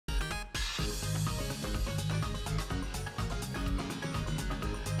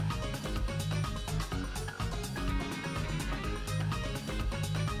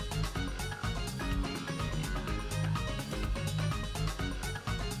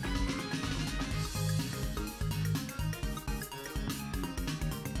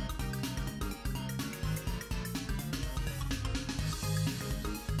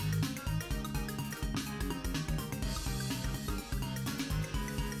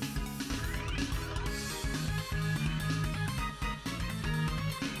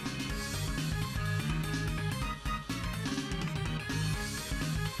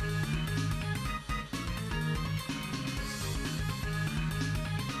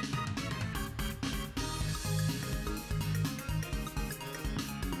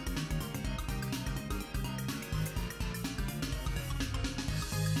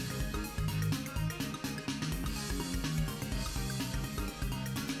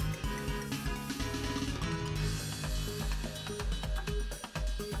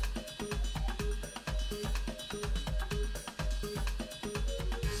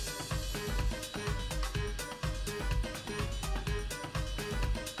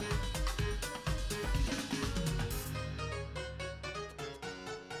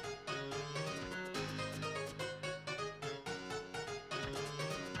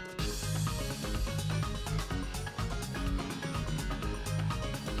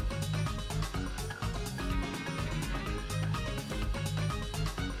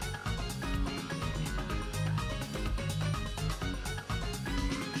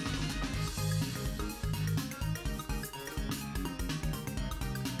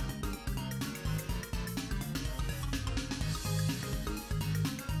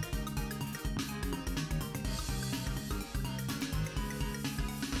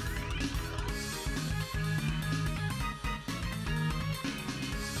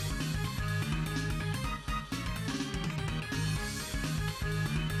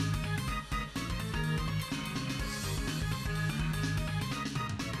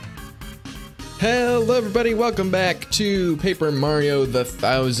Hello everybody, welcome back to Paper Mario the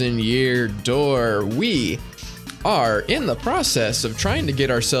Thousand-Year Door. We are in the process of trying to get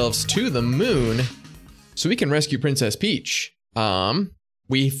ourselves to the moon so we can rescue Princess Peach.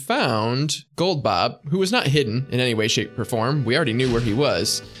 We found Gold Bob, who was not hidden in any way, shape, or form. We already knew where he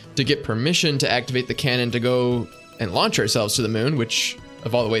was, to get permission to activate the cannon to go and launch ourselves to the moon, which,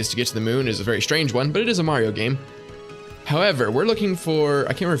 of all the ways to get to the moon, is a very strange one, but it is a Mario game. However, we're looking for, I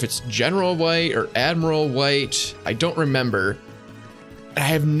can't remember if it's General White or Admiral White. I don't remember. I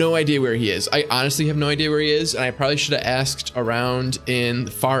have no idea where he is. I honestly have no idea where he is, and I probably should have asked around in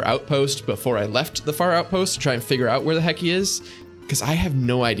the Far Outpost before I left the Far Outpost to try and figure out where the heck he is, because I have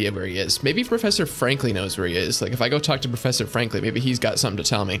no idea where he is. Maybe Professor Franklin knows where he is. Like, if I go talk to Professor Franklin, maybe he's got something to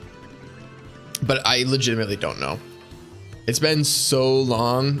tell me. But I legitimately don't know. It's been so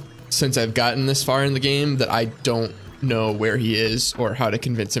long since I've gotten this far in the game that I don't know where he is or how to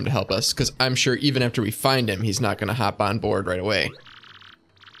convince him to help us, because I'm sure even after we find him, he's not going to hop on board right away.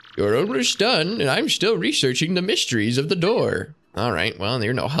 You're almost done, and I'm still researching the mysteries of the door. All right, well,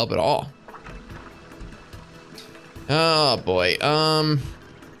 you're no help at all. Oh boy, I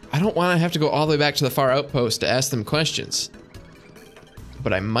don't want to have to go all the way back to the Far Outpost to ask them questions,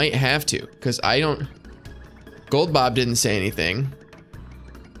 but I might have to, because I don't... Gold Bob didn't say anything.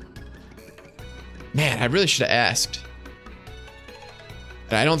 Man, I really should have asked.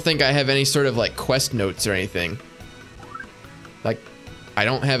 And I don't think I have any sort of like quest notes or anything. Like, I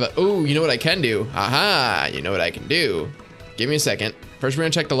don't have a, oh, you know what I can do? Aha, you know what I can do. Give me a second. First we're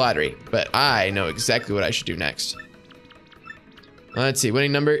gonna check the lottery, but I know exactly what I should do next. Let's see,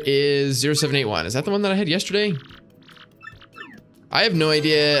 winning number is 0781. Is that the one that I had yesterday? I have no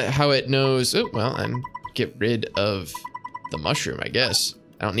idea how it knows. Oh, well, I'm get rid of the mushroom, I guess.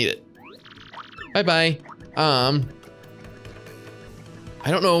 I don't need it. Bye-bye. I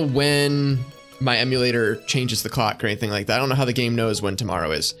don't know when my emulator changes the clock or anything like that. I don't know how the game knows when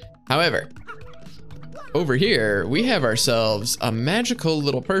tomorrow is. However, over here, we have ourselves a magical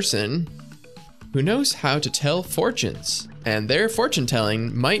little person who knows how to tell fortunes, and their fortune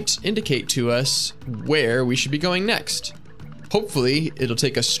telling might indicate to us where we should be going next. Hopefully, it'll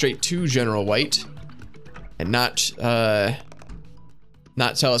take us straight to General White and not tell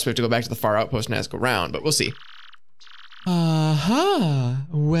us we have to go back to the Far Outpost and ask around, but we'll see. Aha!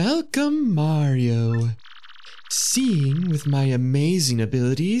 Welcome, Mario. Seeing with my amazing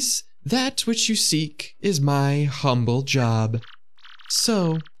abilities, that which you seek is my humble job.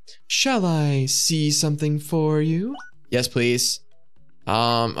 So, shall I see something for you? Yes, please.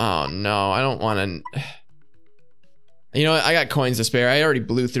 Oh no, I don't want to... You know what, I got coins to spare. I already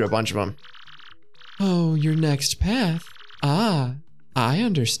blew through a bunch of them. Oh, your next path? Ah, I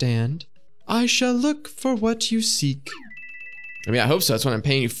understand. I shall look for what you seek. I mean, I hope so. That's what I'm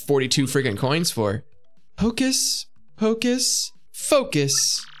paying you 42 freaking coins for. Hocus, pocus,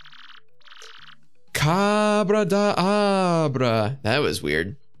 focus. Cabra da abra. That was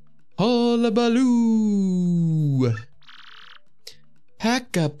weird. Hullabaloo.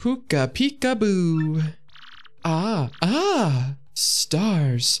 Hacka pooka peekaboo. Ah,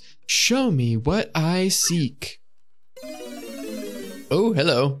 stars. Show me what I seek. Oh,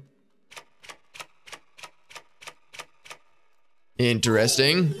 hello.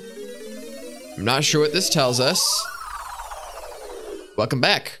 Interesting. I'm not sure what this tells us. Welcome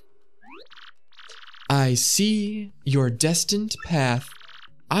back. I see your destined path.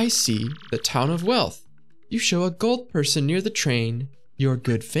 I see the town of wealth. You show a gold person near the train your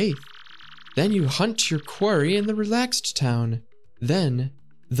good faith. Then you hunt your quarry in the relaxed town. Then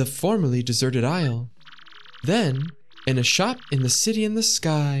the formerly deserted isle. Then in a shop in the city in the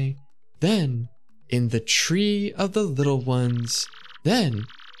sky. Then in the tree of the little ones. Then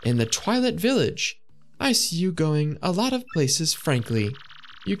in the Twilight Village. I see you going a lot of places, frankly.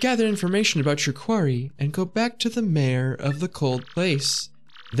 You gather information about your quarry and go back to the mayor of the cold place.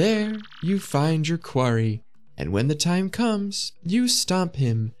 There you find your quarry, and when the time comes, you stomp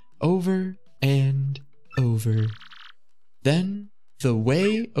him over and over. Then the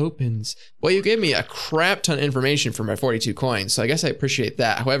way opens. Well, you gave me a crap ton of information for my 42 coins, so I guess I appreciate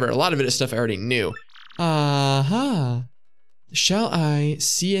that. However, a lot of it is stuff I already knew. Aha. Shall I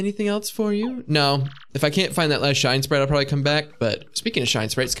see anything else for you? No. If I can't find that last shine sprite, I'll probably come back. But speaking of shine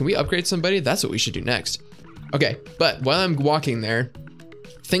sprites, can we upgrade somebody? That's what we should do next. Okay, but while I'm walking there,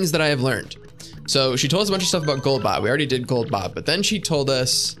 things that I have learned. So she told us a bunch of stuff about Gold Bob. We already did Gold Bob, but then she told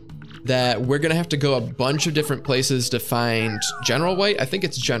us that we're gonna have to go a bunch of different places to find General White. I think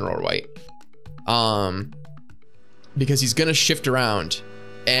it's General White. Because he's gonna shift around.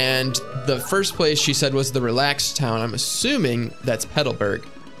 And the first place she said was the relaxed town. I'm assuming that's Petalburg.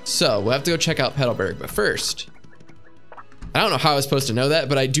 So we'll have to go check out Petalburg, but first, I don't know how I was supposed to know that,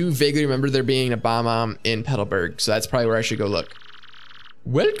 but I do vaguely remember there being a bomb in Petalburg, so that's probably where I should go look.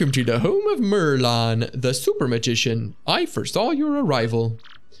 Welcome to the home of Merlon, the super magician. I foresaw your arrival.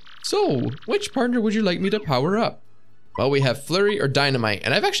 So, which partner would you like me to power up? Well, we have Flurry or Dynamite,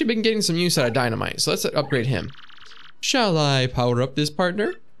 and I've actually been getting some use out of Dynamite, so let's upgrade him. Shall I power up this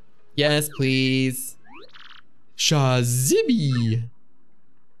partner? Yes, please. Shazibby.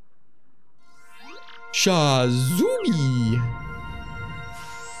 Shazubi.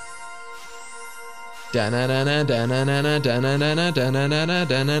 I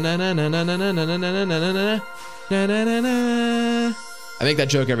make that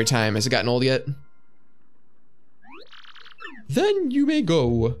joke every time. Has it gotten old yet? Then you may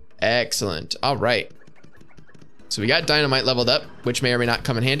go. Excellent. All right. So we got Dynamite leveled up, which may or may not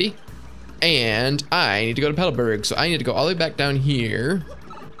come in handy. And I need to go to Petalburg, so I need to go all the way back down here.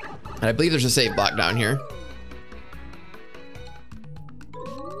 And I believe there's a save block down here.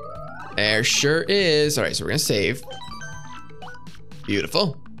 There sure is. All right, so we're gonna save.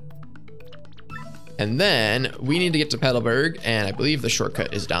 Beautiful. And then we need to get to Petalburg, and I believe the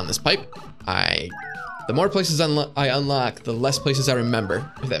shortcut is down this pipe. The more places I unlock, the less places I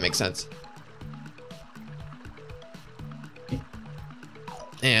remember, if that makes sense.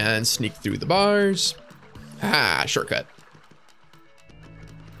 And sneak through the bars. Ah, shortcut.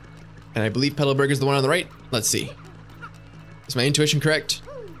 And I believe Petalburg is the one on the right. Let's see. Is my intuition correct?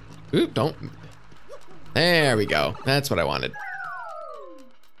 Oop, don't. There we go. That's what I wanted.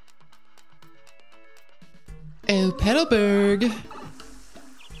 Oh, Petalburg.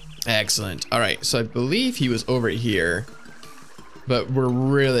 Excellent. All right, so I believe he was over here, but we're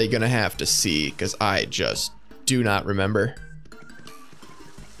really gonna have to see because I just do not remember.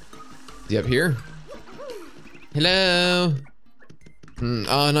 Is he up here? Hello.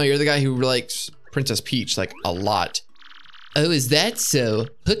 Oh no, you're the guy who likes Princess Peach like a lot. Oh, is that so?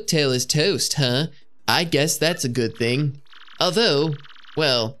 Hooktail is toast, huh? I guess that's a good thing. Although,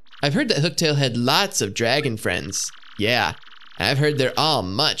 well, I've heard that Hooktail had lots of dragon friends. Yeah, I've heard they're all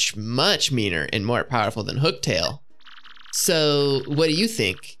much, much meaner and more powerful than Hooktail. So, what do you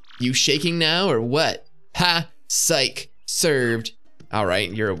think? You shaking now or what? Ha! Psych! Served.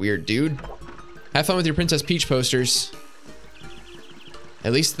 Alright, you're a weird dude. Have fun with your Princess Peach posters.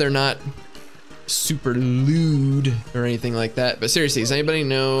 At least they're not super lewd or anything like that. But seriously, does anybody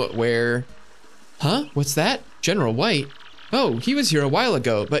know where... Huh? What's that? General White? Oh, he was here a while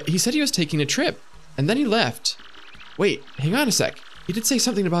ago, but he said he was taking a trip. And then he left. Wait, hang on a sec. He did say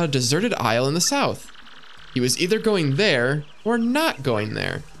something about a deserted isle in the south. He was either going there or not going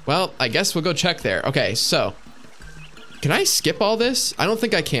there. Well, I guess we'll go check there. Okay, so... Can I skip all this? I don't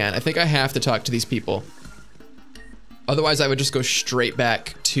think I can. I think I have to talk to these people. Otherwise, I would just go straight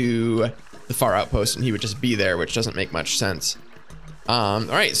back to the far outpost and he would just be there, which doesn't make much sense. All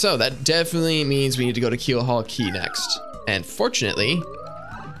right, so that definitely means we need to go to Keel Hall Key next. And fortunately,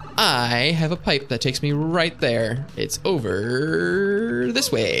 I have a pipe that takes me right there. It's over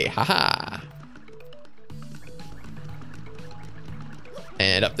this way, haha.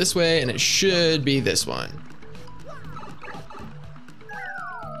 And up this way, and it should be this one.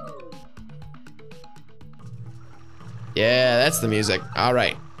 Yeah, that's the music. All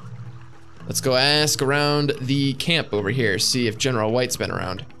right. Let's go ask around the camp over here, see if General White's been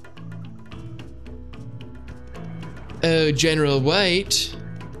around. Oh, General White,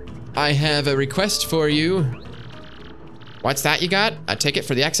 I have a request for you. What's that you got? A ticket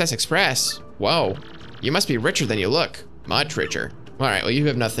for the Excess Express. Whoa, you must be richer than you look. Much richer. All right, well, you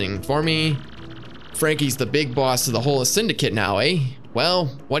have nothing for me. Frankie's the big boss of the whole syndicate now, eh? Well,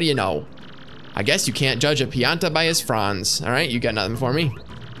 what do you know? I guess you can't judge a Pianta by his fronds. All right, you got nothing for me?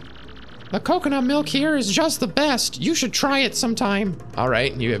 The coconut milk here is just the best. You should try it sometime. All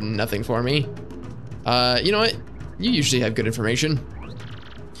right, you have nothing for me. You know what? You usually have good information.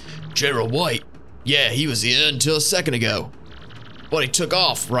 General White. Yeah, he was here until a second ago. But he took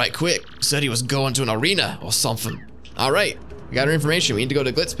off right quick. Said he was going to an arena or something. All right, we got our information. We need to go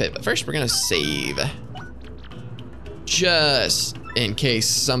to Glitz Pit, but first we're gonna save. Just in case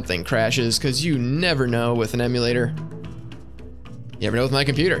something crashes, because you never know with an emulator. You never know with my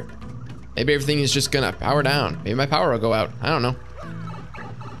computer. Maybe everything is just gonna power down. Maybe my power will go out. I don't know.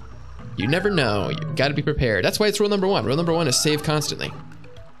 You never know. You've got to be prepared. That's why it's rule number one. Rule number one is save constantly.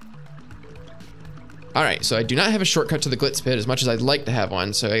 All right, so I do not have a shortcut to the Glitz Pit as much as I'd like to have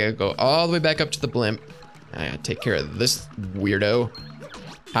one, so I gotta go all the way back up to the blimp. I gotta take care of this weirdo.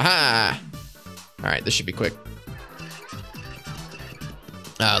 Haha! All right, this should be quick.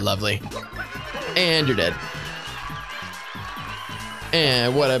 Ah, lovely. And you're dead.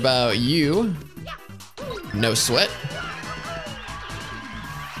 And what about you? No sweat.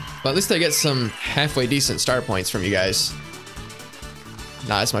 But at least I get some halfway decent star points from you guys.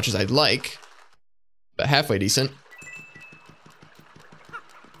 Not as much as I'd like, but halfway decent.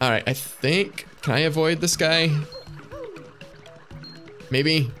 All right, I think, can I avoid this guy?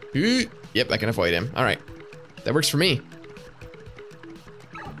 Maybe? Ooh, yep, I can avoid him. All right, that works for me.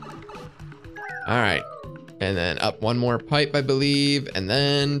 All right, and then up one more pipe, I believe, and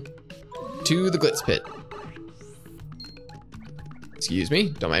then to the glitz pit. Excuse me,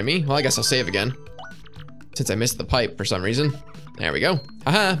 don't mind me. Well, I guess I'll save again, since I missed the pipe for some reason. There we go.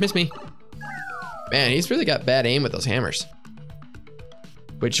 Haha, missed me. Man, he's really got bad aim with those hammers,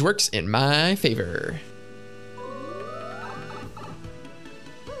 which works in my favor.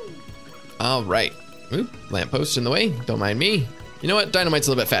 All right. Oop, lamppost in the way. Don't mind me. You know what? Dynamite's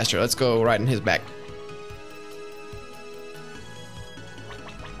a little bit faster. Let's go right in his back.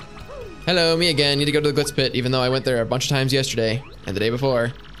 Hello, me again. Need to go to the glitz pit, even though I went there a bunch of times yesterday and the day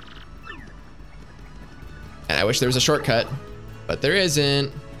before. And I wish there was a shortcut, but there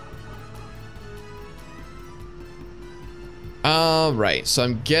isn't. All right, so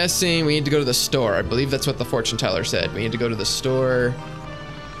I'm guessing we need to go to the store. I believe that's what the fortune teller said. We need to go to the store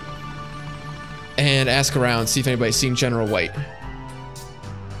and ask around, see if anybody's seen General White.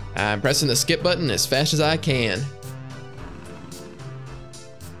 I'm pressing the skip button as fast as I can.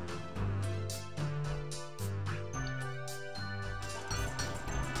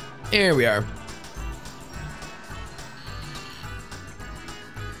 Here we are.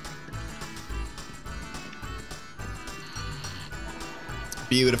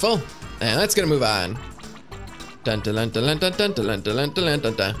 Beautiful. And let's get a move on. Dun dun dun dun dun dun dun dun dun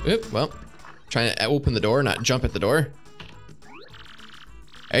dun dun. Oop, well, trying to open the door, not jump at the door.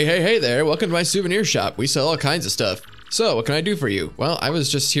 Hey there, welcome to my souvenir shop. We sell all kinds of stuff. So, what can I do for you? Well, I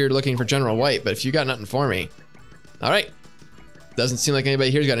was just here looking for General White, but if you got nothing for me. All right. Doesn't seem like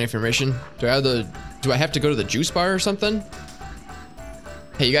anybody here's got any information. Do I have to go to the juice bar or something?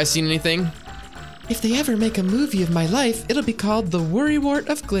 Hey, you guys seen anything? If they ever make a movie of my life, it'll be called The Worrywart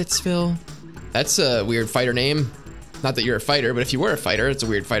of Glitzville. That's a weird fighter name. Not that you're a fighter, but if you were a fighter, it's a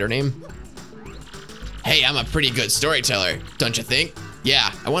weird fighter name. Hey, I'm a pretty good storyteller, don't you think?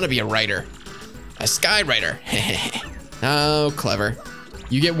 Yeah, I want to be a writer. A skywriter. Oh, clever.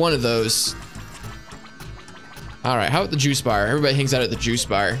 You get one of those. All right, how about the juice bar? Everybody hangs out at the juice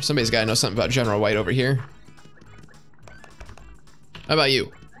bar. Somebody's got to know something about General White over here. How about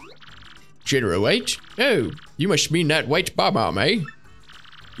you? General White? Oh, you must mean that White Bob-omb, eh?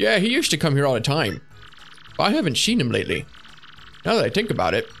 Yeah, he used to come here all the time. But I haven't seen him lately. Now that I think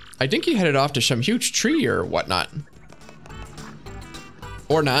about it, I think he headed off to some huge tree or whatnot.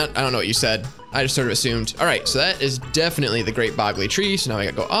 Or not, I don't know what you said. I just sort of assumed. All right, so that is definitely the Great Boggly Tree. So now I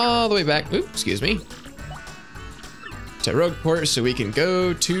gotta go all the way back. Oops, excuse me. To Rogueport so we can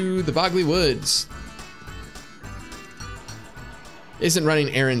go to the Boggly Woods. Isn't running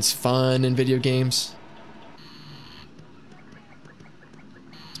errands fun in video games?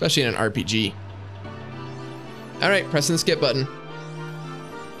 Especially in an RPG. All right, pressing the skip button.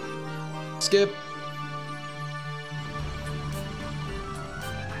 Skip.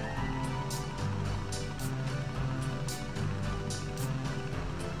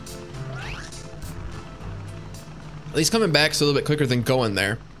 At least coming back's a little bit quicker than going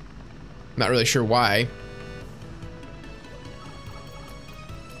there. I'm not really sure why.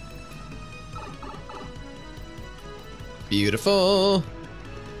 Beautiful.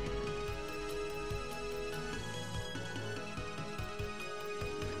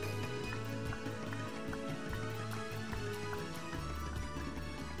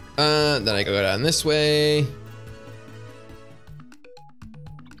 Then I go down this way.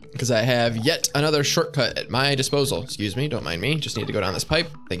 Because I have yet another shortcut at my disposal. Excuse me, don't mind me. Just need to go down this pipe.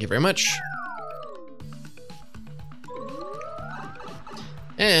 Thank you very much.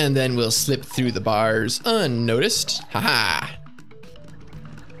 And then we'll slip through the bars unnoticed. Haha.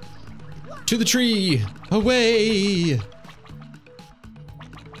 To the tree. Away.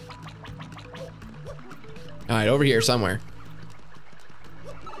 All right, over here somewhere.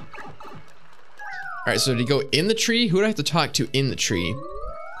 All right, so did he go in the tree? Who would I have to talk to in the tree?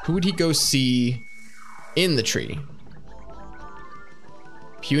 Who would he go see in the tree?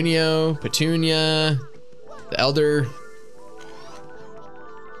 Punio, Petunia, the Elder.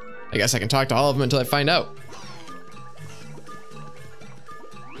 I guess I can talk to all of them until I find out.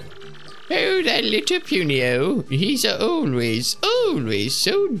 Oh, that little Punio. He's always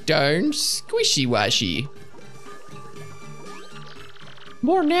so darn squishy-washy.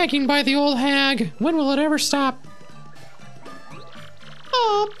 More nagging by the old hag. When will it ever stop?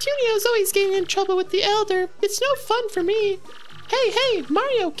 Oh, Punio's always getting in trouble with the Elder. It's no fun for me. Hey,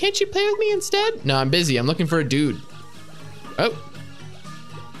 Mario, can't you play with me instead? No, I'm busy. I'm looking for a dude. Oh.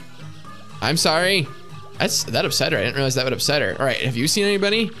 I'm sorry. That upset her. I didn't realize that would upset her. All right, have you seen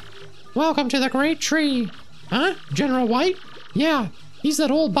anybody? Welcome to the Great Tree. Huh? General White? Yeah, he's that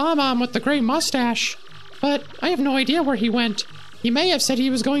old bomb with the gray mustache. But I have no idea where he went. He may have said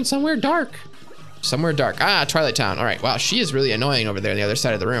he was going somewhere dark. Somewhere dark. Ah, Twilight Town. All right, wow, she is really annoying over there on the other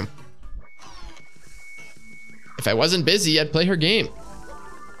side of the room. If I wasn't busy, I'd play her game.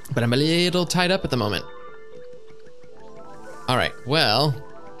 But I'm a little tied up at the moment. All right, well,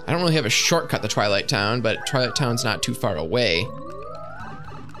 I don't really have a shortcut to Twilight Town, but Twilight Town's not too far away.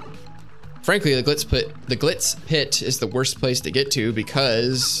 Frankly, the Glitz Pit is the worst place to get to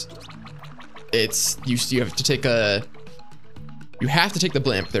because you have to take the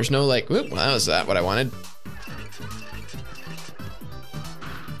blimp. There's no like, whoop, well, that was what I wanted.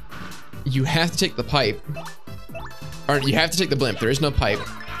 You have to take the pipe, or you have to take the blimp. There is no pipe,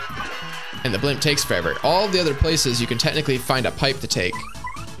 and the blimp takes forever. All the other places you can technically find a pipe to take.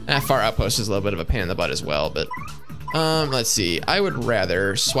 Far Outpost is a little bit of a pain in the butt as well, but let's see. I would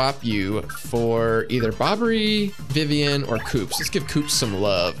rather swap you for either Bobbery, Vivian, or Koops. Let's give Koops some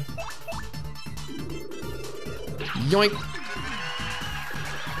love. Yoink.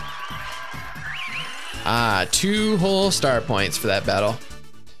 Ah, 2 whole star points for that battle.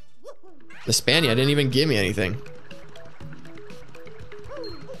 The Spania didn't even give me anything.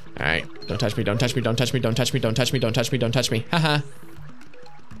 All right, don't touch me, don't touch me, don't touch me, don't touch me, don't touch me, don't touch me, don't touch me. Haha.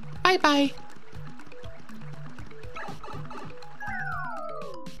 Bye-bye.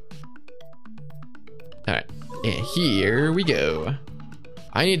 All right, and here we go.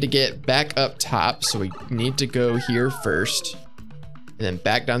 I need to get back up top, so we need to go here first, and then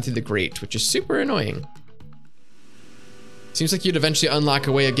back down through the grate, which is super annoying. Seems like you'd eventually unlock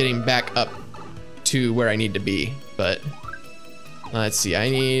a way of getting back up to where I need to be, but let's see. I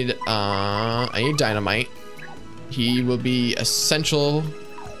need Dynamite. He will be essential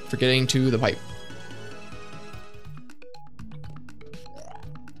for getting to the pipe.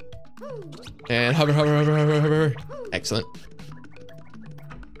 And hover, hover, hover, hover, hover. Excellent.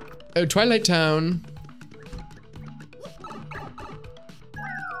 Oh, Twilight Town.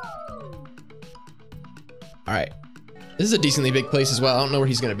 All right. This is a decently big place as well. I don't know where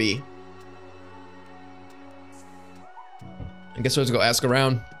he's gonna be. I guess we'll have to go ask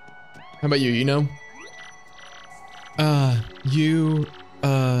around. How about you? You know?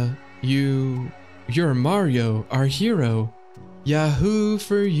 You're Mario, our hero. Yahoo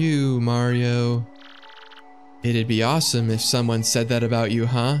for you, Mario. It'd be awesome if someone said that about you,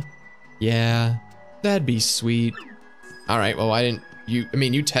 huh? Yeah, that'd be sweet. All right, well, why didn't you? I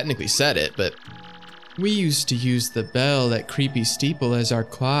mean, you technically said it, but we used to use the bell at Creepy Steeple as our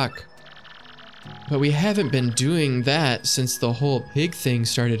clock. But we haven't been doing that since the whole pig thing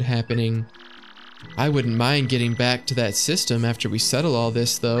started happening. I wouldn't mind getting back to that system after we settle all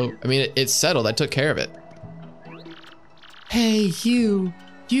this, though. I mean, it's settled. I took care of it. Hey, you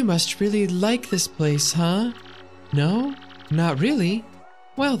must really like this place, huh? No? Not really?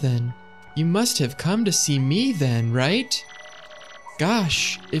 Well then, you must have come to see me then, right?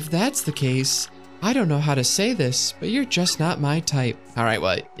 Gosh, if that's the case, I don't know how to say this, but you're just not my type. All right,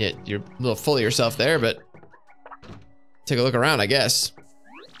 well, you're a little full of yourself there, but take a look around, I guess.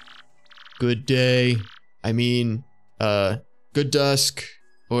 Good day. I mean, good dusk,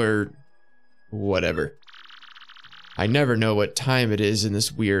 or whatever. I never know what time it is in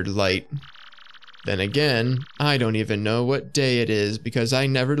this weird light. Then again, I don't even know what day it is because I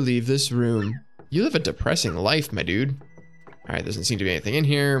never leave this room. You live a depressing life, my dude. All right, doesn't seem to be anything in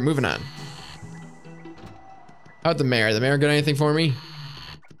here. Moving on. How about the mayor? The mayor got anything for me?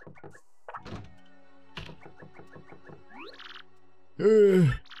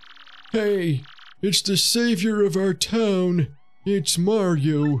 Hey, it's the savior of our town. It's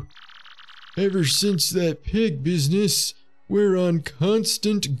Mario. Ever since that pig business, we're on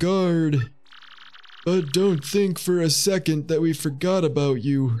constant guard. But don't think for a second that we forgot about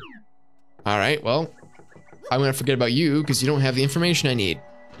you. All right, well, I'm gonna forget about you because you don't have the information I need.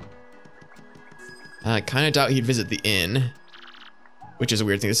 I kind of doubt he'd visit the inn, which is a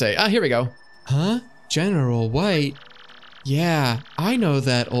weird thing to say. Ah, here we go. Huh? General White? Yeah, I know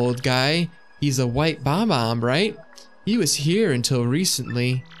that old guy. He's a white bomb, right? He was here until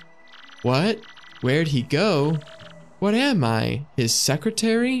recently. What? Where'd he go? What am I? His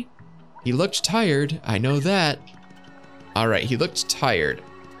secretary? He looked tired, I know that. All right, he looked tired.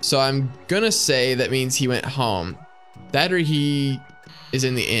 So I'm gonna say that means he went home. That or he is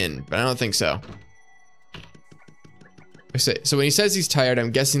in the inn, but I don't think so. So when he says he's tired,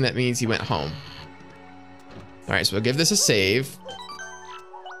 I'm guessing that means he went home. All right, so we'll give this a save.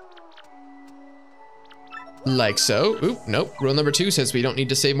 Like so. Oop, nope. Rule number 2 says we don't need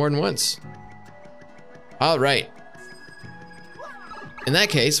to save more than once. All right. In that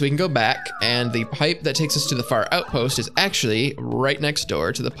case, we can go back, and the pipe that takes us to the far outpost is actually right next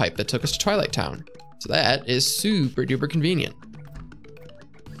door to the pipe that took us to Twilight Town. So that is super duper convenient.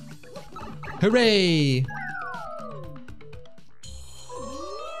 Hooray!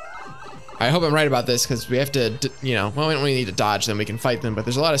 I hope I'm right about this, because we have to, you know, well, we don't really need to dodge them. We can fight them, but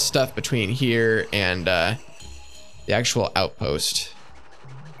there's a lot of stuff between here and the actual outpost.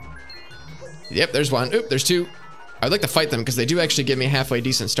 Yep, there's one. Oop, there's 2. I'd like to fight them because they do actually give me halfway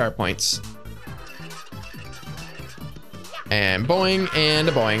decent star points. And boing, and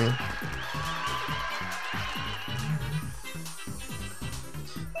a boing.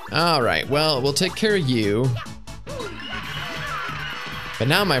 All right, well, we'll take care of you. But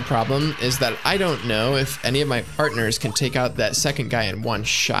now my problem is that I don't know if any of my partners can take out that second guy in one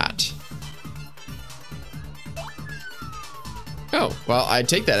shot. Oh, well, I'd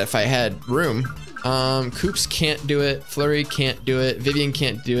take that if I had room. Koops can't do it, Flurry can't do it, Vivian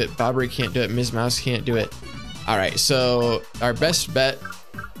can't do it, Bobbery can't do it, Ms. Mouse can't do it. All right, so our best bet,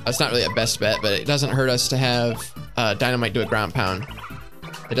 it's not really a best bet, but it doesn't hurt us to have Dynamite do a ground pound.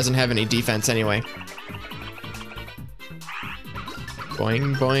 It doesn't have any defense anyway.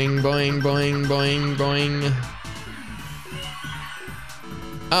 Boing, boing, boing, boing, boing, boing.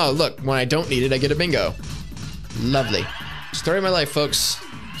 Oh, look, when I don't need it, I get a bingo. Lovely. Story of my life, folks.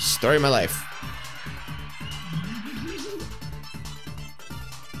 Story of my life.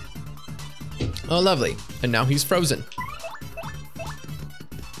 Oh, lovely. And now he's frozen.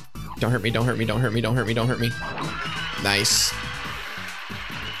 Don't hurt me, don't hurt me, don't hurt me, don't hurt me, don't hurt me. Nice.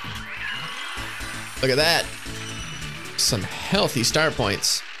 Look at that. Some healthy star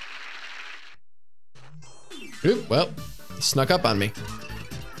points. Oop, well, he snuck up on me.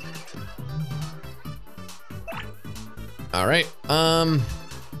 All right,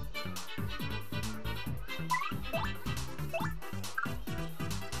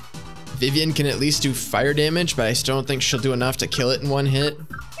 Vivian can at least do fire damage, but I still don't think she'll do enough to kill it in one hit.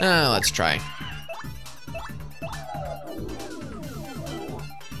 Let's try.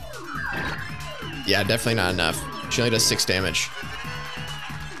 Yeah, definitely not enough. She only does 6 damage.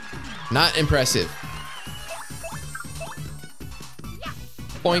 Not impressive.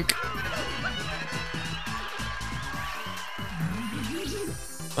 Boink.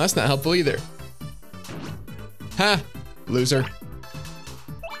 Well, that's not helpful either. Ha! Loser.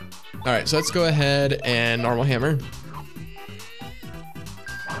 All right, so let's go ahead and normal hammer.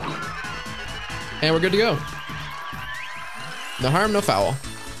 And we're good to go. No harm, no foul.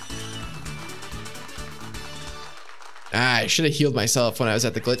 I should have healed myself when I was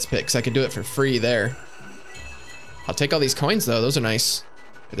at the Glitz Pit, because I could do it for free there. I'll take all these coins, though. Those are nice.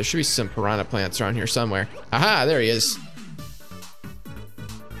 There should be some piranha plants around here somewhere. Aha, there he is.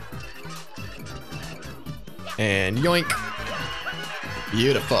 And yoink.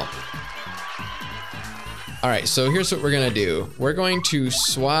 Beautiful. All right, so here's what we're gonna do. We're going to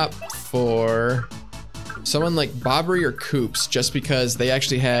swap for someone like Bobbery or Koops, just because they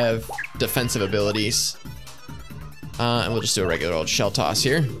actually have defensive abilities. And we'll just do a regular old shell toss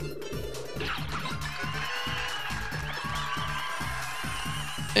here.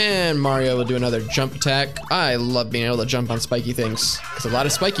 And Mario will do another jump attack. I love being able to jump on spiky things, because a lot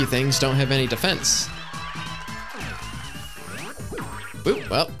of spiky things don't have any defense. Oop,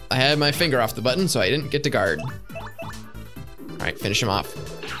 well, I had my finger off the button, so I didn't get to guard. All right, finish him off.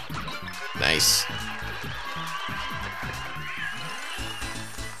 Nice.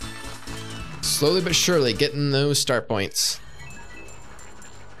 Slowly but surely getting those start points.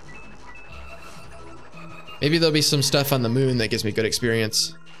 Maybe there'll be some stuff on the moon that gives me good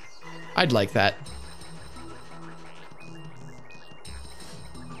experience. I'd like that.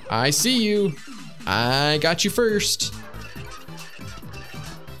 I see you. I got you first.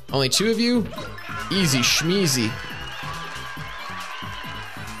 Only 2 of you? Easy schmeezy.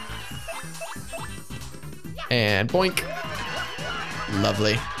 And boink.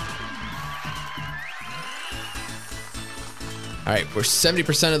 Lovely. All right, we're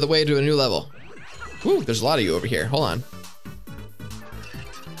 70% of the way to a new level. Woo, there's a lot of you over here. Hold on.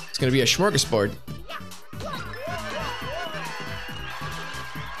 It's gonna be a smorgasbord.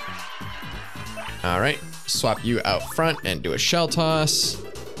 All right, swap you out front and do a shell toss.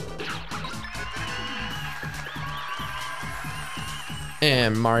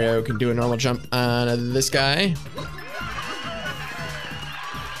 And Mario can do a normal jump on this guy. All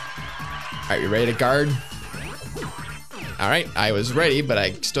right, you ready to guard? All right, I was ready, but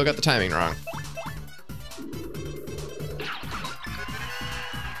I still got the timing wrong.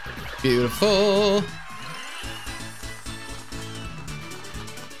 Beautiful.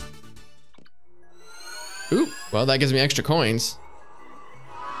 Ooh, well, that gives me extra coins.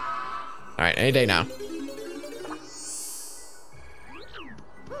 All right, any day now.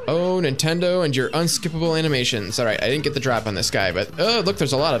 Oh, Nintendo and your unskippable animations. All right, I didn't get the drop on this guy, but oh, look,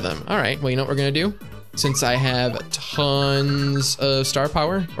 there's a lot of them. All right, well, you know what we're gonna do? Since I have tons of star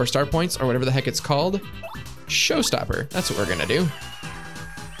power or star points or whatever the heck it's called, showstopper. That's what we're gonna do.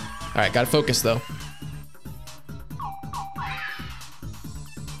 All right, gotta focus though.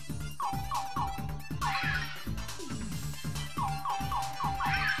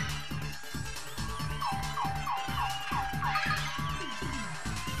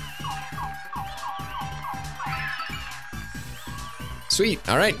 Sweet,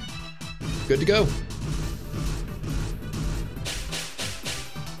 all right, good to go.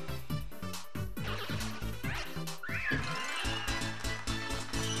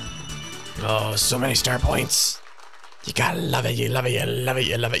 Oh, so many star points. You gotta love it, you love it, you love it,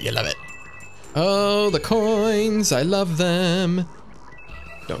 you love it, you love it. Oh, the coins, I love them.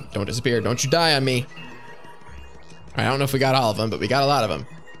 Don't disappear, don't you die on me. I don't know if we got all of them, but we got a lot of them.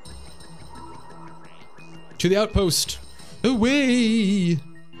 To the outpost. Away!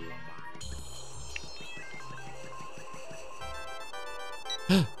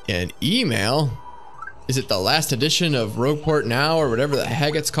 An email? Is it the last edition of Rogueport Now or whatever the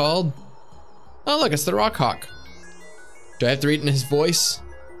heck it's called? Oh look, it's the Rock Hawk. Do I have to read it in his voice?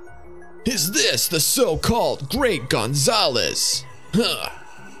 Is this the so-called Great Gonzalez? Huh.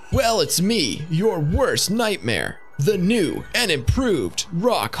 Well, it's me, your worst nightmare. The new and improved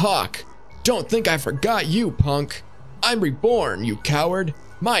Rock Hawk. Don't think I forgot you, punk. I'm reborn, you coward.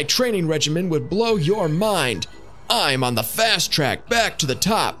 My training regimen would blow your mind. I'm on the fast track back to the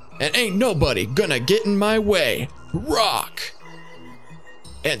top, and ain't nobody gonna get in my way. Rock!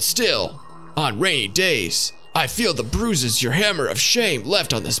 And still, on rainy days, I feel the bruises your hammer of shame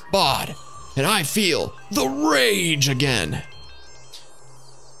left on this bod, and I feel the rage again.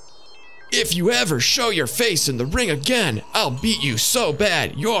 If you ever show your face in the ring again, I'll beat you so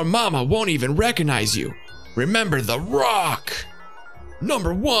bad your mama won't even recognize you. Remember the Rock!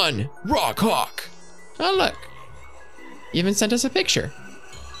 #1, Rock Hawk. Oh look, he even sent us a picture.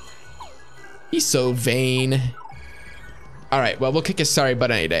 He's so vain. All right, well, we'll kick his sorry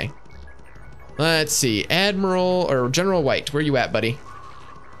butt any day. Let's see, Admiral or General White, where you at, buddy?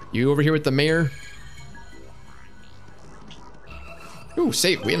 You over here with the mayor? Ooh,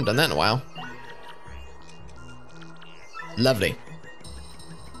 save, we haven't done that in a while. Lovely.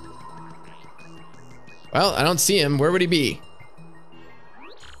 Well, I don't see him. Where would he be?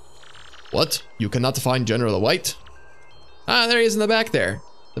 What? You cannot find General White? Ah, there he is in the back there.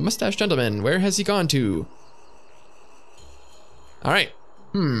 The mustache gentleman. Where has he gone to? All right.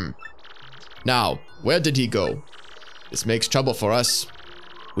 Now, where did he go? This makes trouble for us.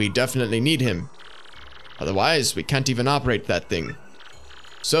 We definitely need him. Otherwise, we can't even operate that thing.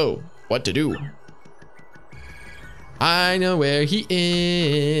 So, what to do? I know where he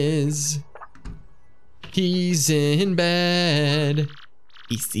is. He's in bed.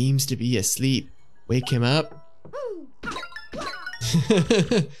 He seems to be asleep. Wake him up.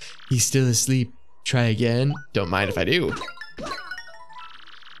 He's still asleep. Try again. Don't mind if I do.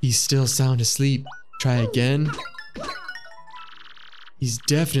 He's still sound asleep. Try again. He's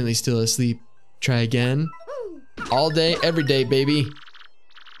definitely still asleep. Try again. All day, every day, baby.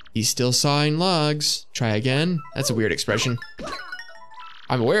 He's still sawing logs. Try again. That's a weird expression.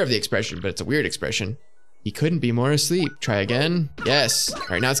 I'm aware of the expression, but it's a weird expression. He couldn't be more asleep. Try again. Yes. All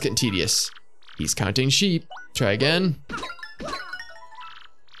right, now it's getting tedious. He's counting sheep. Try again.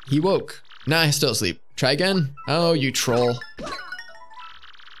 He woke. Nah, he's still asleep. Try again. Oh, you troll.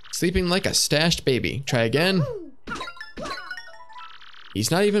 Sleeping like a stashed baby. Try again. He's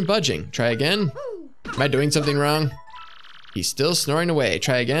not even budging. Try again. Am I doing something wrong? He's still snoring away.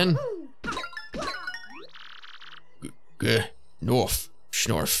 Try again. Norf.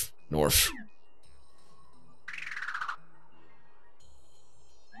 Schnorf. Norf.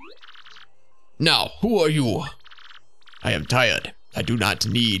 Now, who are you? I am tired. I do not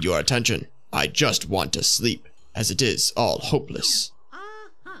need your attention. I just want to sleep, as it is all hopeless.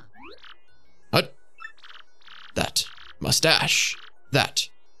 What? That mustache, that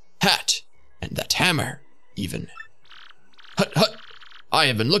hat, and that hammer, even. Hut, hut. I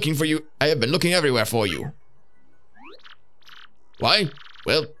have been looking for you. I have been looking everywhere for you. Why?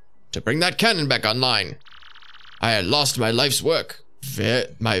 Well, to bring that cannon back online. I had lost my life's work.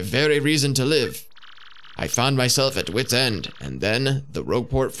 My very reason to live. I found myself at wit's end, and then the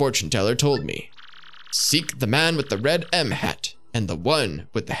Rogueport fortune teller told me, seek the man with the red M hat and the one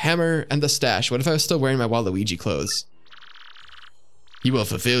with the hammer and the stash. What if I was still wearing my Waluigi clothes? He will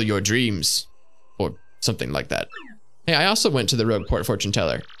fulfill your dreams, or something like that. Hey, I also went to the Rogueport fortune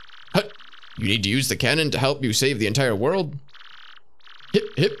teller. Hut! You need to use the cannon to help you save the entire world? Hip,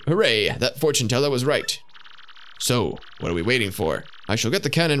 hip, hooray! That fortune teller was right. So, what are we waiting for? I shall get the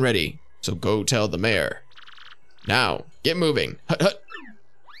cannon ready, so go tell the mayor. Now, get moving. Hut, hut.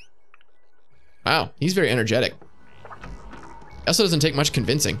 Wow, he's very energetic. Also doesn't take much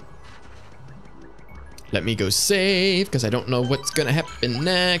convincing. Let me go save, because I don't know what's gonna happen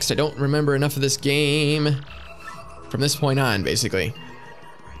next. I don't remember enough of this game. From this point on, basically.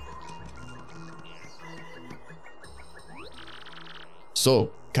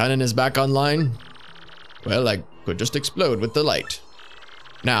 So, cannon is back online? Well, I could just explode with the light.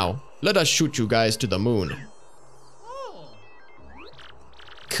 Now, let us shoot you guys to the moon.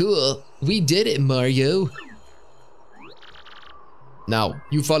 Cool, we did it, Mario. Now,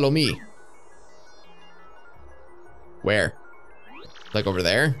 you follow me. Where? Like over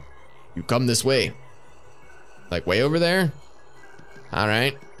there? You come this way. Like way over there?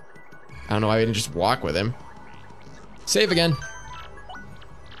 Alright. I don't know why we didn't just walk with him. Save again.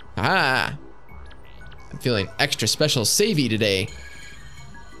 Ah. I'm feeling extra special savey today.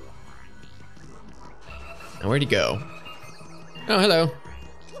 Now where'd he go? Oh, hello.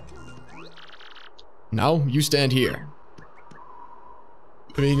 Now you stand here.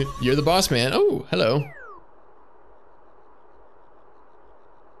 I mean, you're the boss man. Oh, hello.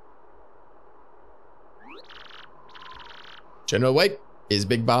 General White, is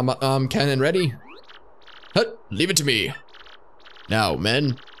Big Bomb Cannon ready? Hut, leave it to me. Now,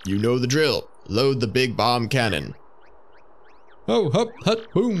 men, you know the drill. Load the Big Bomb Cannon. Oh, hup, hut,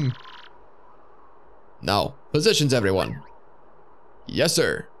 boom. Now, positions everyone. Yes,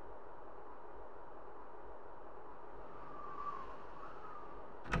 sir.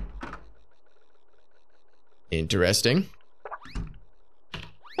 Interesting.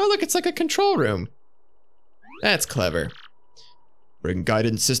 Oh, look, it's like a control room. That's clever. Bring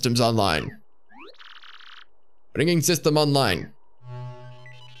guidance systems online. Bringing system online.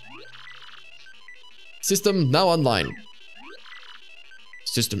 System now online.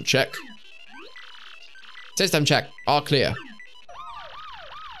 System check. System check. All clear.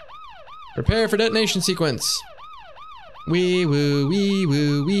 Prepare for detonation sequence. Wee woo, wee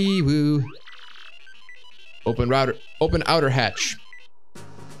woo, wee woo. Open outer hatch.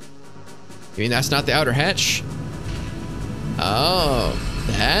 You mean that's not the outer hatch? Oh,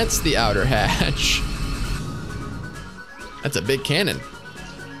 that's the outer hatch. That's a big cannon.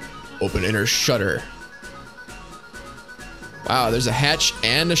 Open inner shutter. Wow, there's a hatch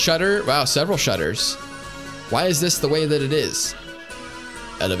and a shutter. Wow, several shutters. Why is this the way that it is?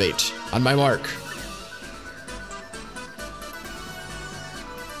 Elevate. On my mark.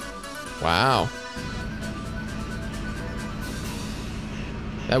 Wow.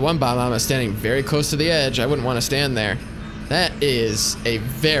 That one bomb mama is standing very close to the edge. I wouldn't want to stand there. That is a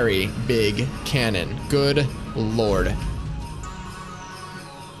very big cannon. Good lord.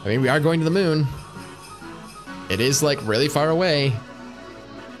 I mean, we are going to the moon. It is like really far away.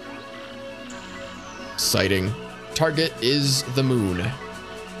 Sighting. Target is the moon.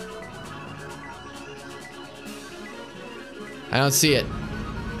 I don't see it.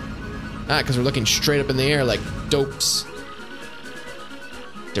 Ah, because we're looking straight up in the air like dopes.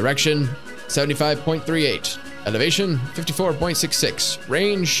 Direction 75.38. Elevation 54.66.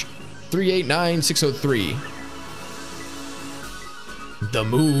 Range 389,603. The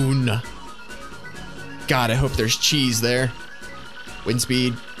moon. God, I hope there's cheese there. Wind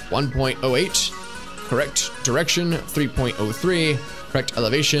speed 1.08. Correct direction 3.03. Correct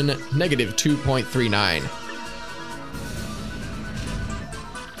elevation -2.39.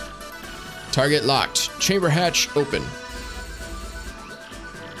 Target locked. Chamber hatch open.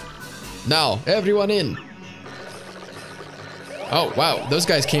 Now, everyone in. Oh, wow. Those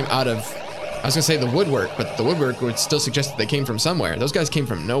guys came out of, I was gonna say the woodwork, but the woodwork would still suggest that they came from somewhere. Those guys came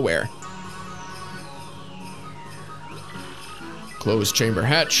from nowhere. Close chamber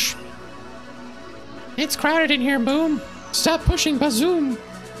hatch. It's crowded in here, Boom. Stop pushing, Bazoom.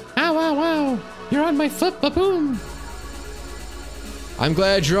 Ow, ow, ow. You're on my foot, Baboom. I'm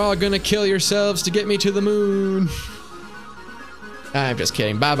glad you're all gonna kill yourselves to get me to the moon. I'm just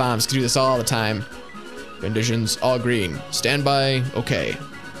kidding. Bob-ombs can do this all the time. Conditions all green. Standby, okay.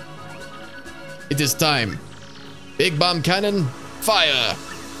 It is time. Big bomb cannon, fire!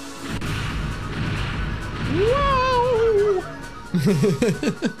 Wow!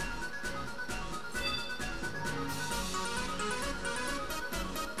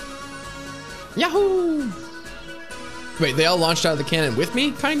 Yahoo! Wait, they all launched out of the cannon with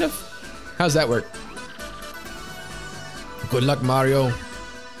me, kind of? How's that work? Good luck, Mario.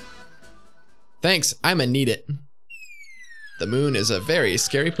 Thanks, I'ma need it. The moon is a very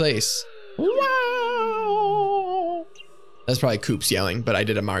scary place. Wow! That's probably Koops yelling, but I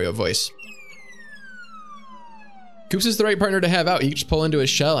did a Mario voice. Koops is the right partner to have out. He can just pull into his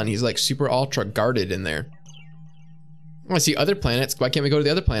shell and he's like super ultra guarded in there. I see other planets. Why can't we go to the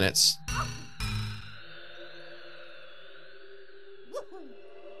other planets?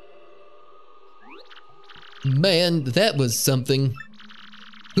 Man, that was something.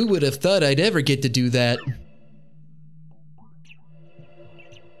 Who would have thought I'd ever get to do that?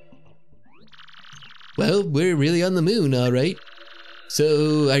 Well, we're really on the moon, all right.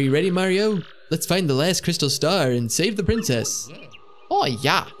 So, are you ready, Mario? Let's find the last crystal star and save the princess. Oh,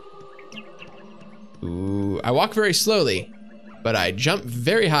 yeah. Ooh, I walk very slowly, but I jump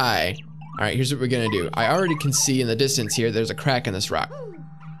very high. All right, here's what we're gonna do. I already can see in the distance here, there's a crack in this rock.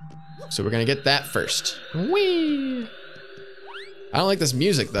 So we're gonna get that first. Whee! I don't like this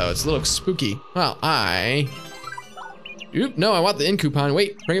music though, it's a little spooky. Well, Oop, no, I want the in coupon.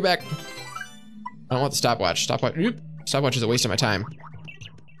 Wait, bring it back. I don't want the stopwatch. Oop, stopwatch is a waste of my time.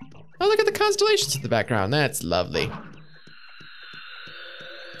 Oh, look at the constellations in the background. That's lovely. All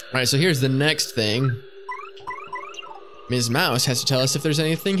right, so here's the next thing. Ms. Mouse has to tell us if there's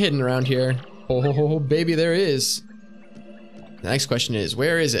anything hidden around here. Oh, baby, there is. The next question is,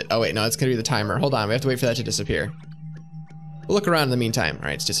 where is it? Oh, wait, no, it's gonna be the timer. Hold on, we have to wait for that to disappear. We'll look around in the meantime. All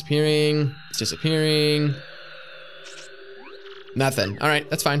right, it's disappearing. It's disappearing. Nothing. All right,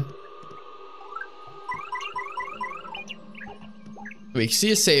 that's fine. We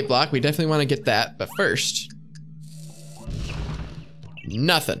see a save block. We definitely want to get that, but first,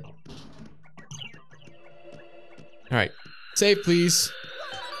 nothing. All right, save please.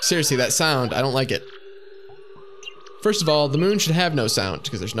 Seriously, that sound, I don't like it. First of all, the moon should have no sound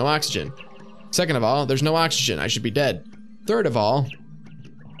because there's no oxygen. Second of all, there's no oxygen. I should be dead. Third of all,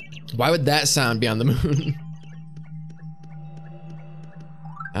 why would that sound be on the moon?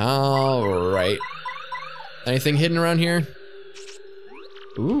 All right. Anything hidden around here?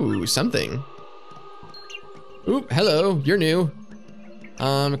 Ooh, something. Ooh, hello, you're new.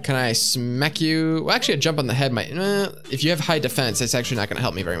 Can I smack you? Well, actually, a jump on the head might, if you have high defense, that's actually not gonna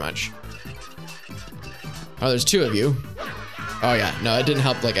help me very much. Oh, there's two of you. Oh yeah, no, it didn't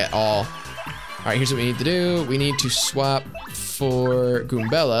help like at all. All right, here's what we need to do. We need to swap for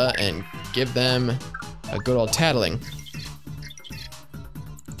Goombella and give them a good old tattling.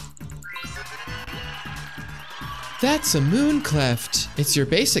 That's a moon cleft. It's your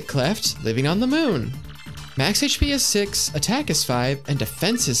basic cleft living on the moon. Max HP is 6, attack is 5, and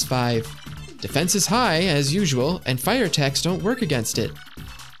defense is 5. Defense is high, as usual, and fire attacks don't work against it.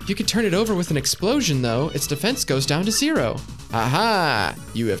 If you could turn it over with an explosion, though, its defense goes down to 0. Aha!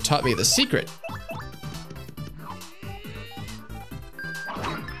 You have taught me the secret.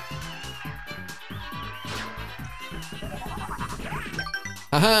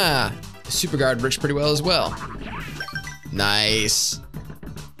 Aha! The super guard works pretty well as well. Nice.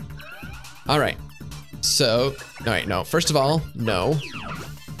 All right. So, all right, no. First of all, no.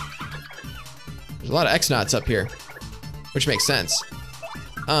 There's a lot of x-nauts up here, which makes sense.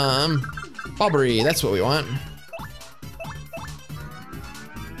 Bobbery, that's what we want.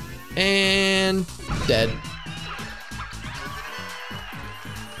 And dead.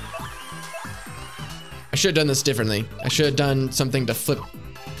 I should have done this differently. I should have done something to flip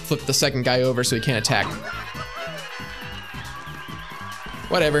the second guy over so he can't attack.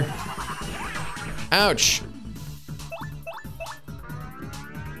 Whatever. Ouch.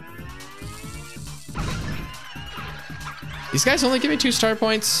 These guys only give me 2 star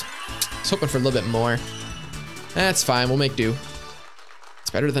points. I was hoping for a little bit more. That's fine, we'll make do.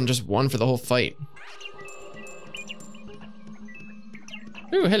 It's better than just 1 for the whole fight.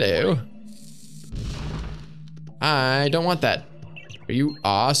 Ooh, hello. I don't want that. Are you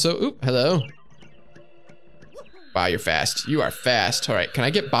also, oop, hello. Wow, you're fast. You are fast. All right, can I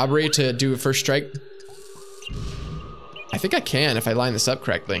get Bobbery to do a first strike? I think I can if I line this up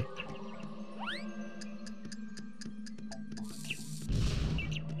correctly.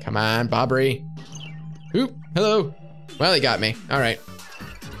 Come on, Bobbery. Oop, hello. Well, he got me. All right,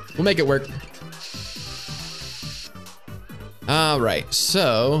 we'll make it work. All right,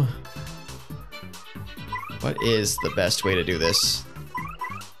 so what is the best way to do this?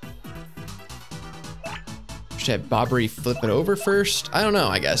 Should I have Bobbery flip it over first? I don't know,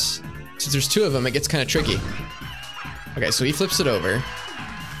 I guess. Since there's 2 of them, it gets kind of tricky. Okay, so he flips it over.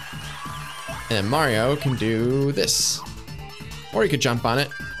 And then Mario can do this. Or he could jump on it.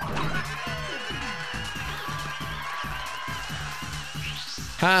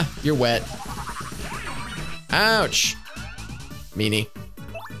 Ha, you're wet. Ouch. Meanie.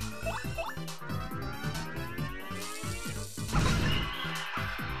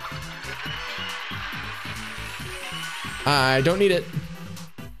 I don't need it.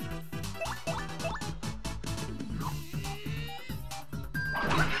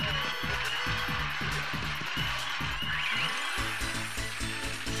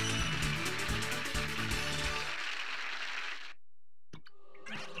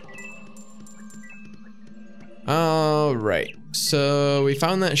 All right, so we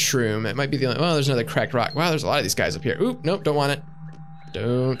found that shroom. It might be the only, well, there's another cracked rock. Wow, there's a lot of these guys up here. Oop, nope, don't want it.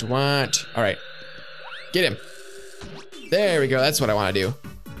 Don't want. All right, get him. There we go, that's what I want to do.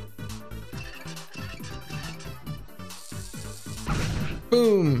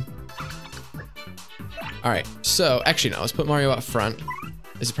 Boom. All right, so actually no, let's put Mario up front.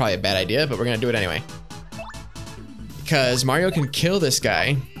 This is probably a bad idea, but we're gonna do it anyway. Because Mario can kill this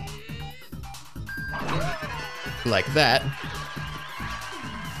guy. Like that.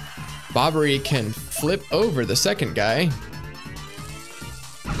 Bobbery can flip over the second guy.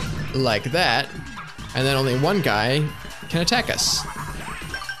 Like that. And then only one guy can attack us.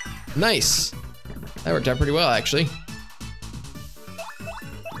 Nice. That worked out pretty well, actually.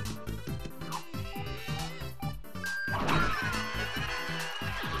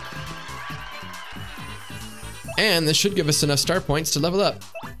 And this should give us enough star points to level up,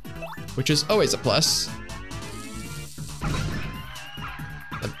 which is always a plus.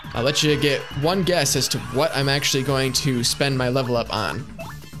 I'll let you get one guess as to what I'm actually going to spend my level up on.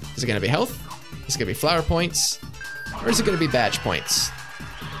 Is it gonna be health? Is it gonna be flower points? Or is it gonna be badge points?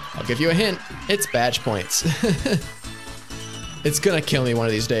 I'll give you a hint, it's badge points. It's gonna kill me one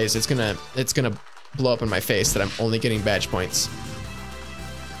of these days. It's gonna blow up in my face that I'm only getting badge points.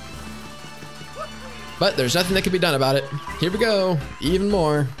 But there's nothing that can be done about it. Here we go, even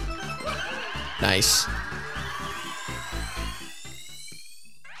more. Nice.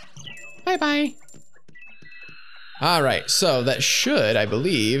 Bye-bye. All right, so that should, I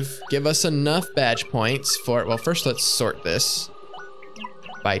believe, give us enough badge points for, well, first let's sort this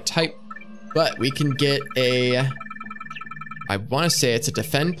by type, but we can get a, I want to say it's a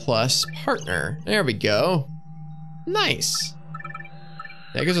Defend Plus partner. There we go. Nice.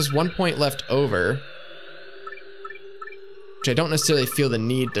 That gives us 1 point left over, which I don't necessarily feel the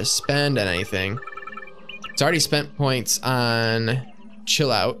need to spend on anything. It's already spent points on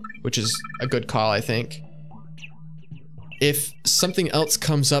Chill Out, which is a good call, I think. If something else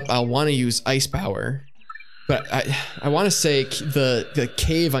comes up, I'll want to use Ice Power. But I want to say the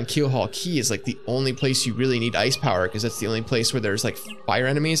cave on Keelhaul Key is like the only place you really need Ice Power, because that's the only place where there's like fire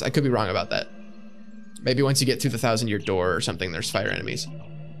enemies. I could be wrong about that. Maybe once you get through the 1,000-year door or something, there's fire enemies.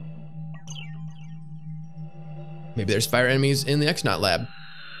 Maybe there's fire enemies in the x-naut lab.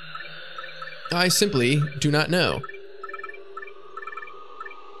 I simply do not know.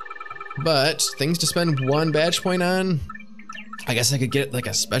 But things to spend 1 badge point on, I guess I could get like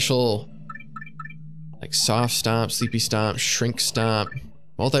a special, like soft stomp, sleepy stomp, shrink stomp,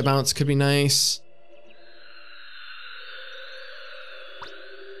 multi-bounce could be nice.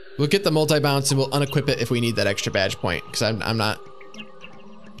 We'll get the multi-bounce and we'll unequip it if we need that extra badge point, because I'm not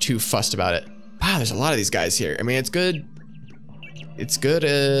too fussed about it. Wow, there's a lot of these guys here. I mean, it's good. It's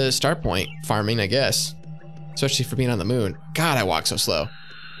good star point farming, I guess. Especially for being on the moon. God, I walk so slow.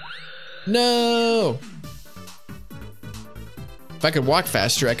 No! If I could walk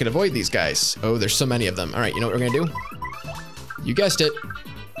faster, I could avoid these guys. Oh, there's so many of them. All right, you know what we're gonna do? You guessed it.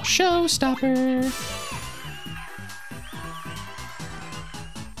 Showstopper.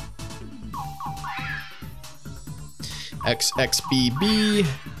 XXBB.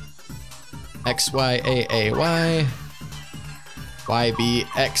 XYAAY.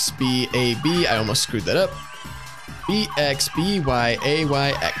 YBXBAB. I almost screwed that up. BXBYAYX.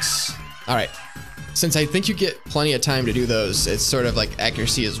 All right. Since I think you get plenty of time to do those, it's sort of like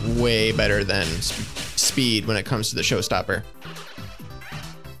accuracy is way better than speed when it comes to the showstopper.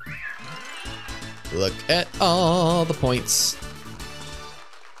 Look at all the points.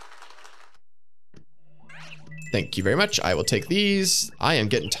 Thank you very much. I will take these. I am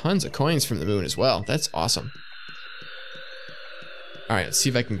getting tons of coins from the moon as well. That's awesome. All right, let's see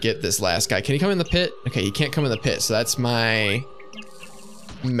if I can get this last guy. Can he come in the pit? Okay, he can't come in the pit, so that's my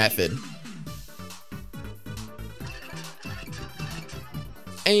method.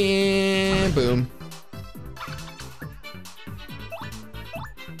 And boom.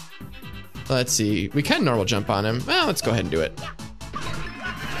 Let's see. We can normal jump on him. Well, let's go ahead and do it.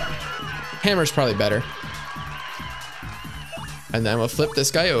 Hammer's probably better. And then we'll flip this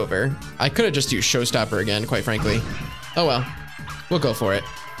guy over. I could have just used Showstopper again, quite frankly. Oh well. We'll go for it.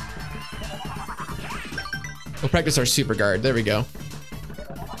 We'll practice our super guard. There we go.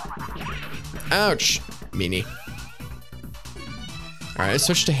 Ouch. Meanie. All right, let's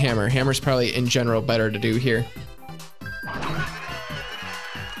switch to hammer. Hammer's probably in general better to do here.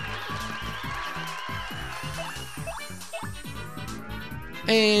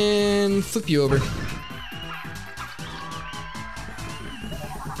 And flip you over.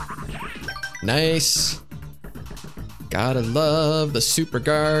 Nice. Gotta love the super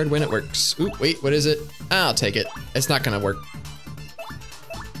guard when it works. Ooh, wait, what is it? I'll take it. It's not gonna work.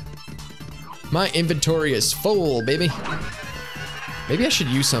 My inventory is full, baby. Maybe I should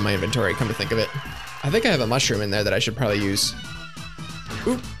use some of my inventory, come to think of it. I think I have a mushroom in there that I should probably use.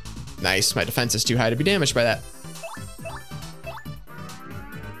 Ooh, nice. My defense is too high to be damaged by that.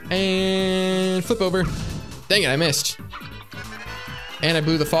 And flip over. Dang it, I missed. And I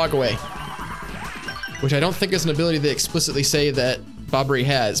blew the fog away. Which I don't think is an ability they explicitly say that Bobbery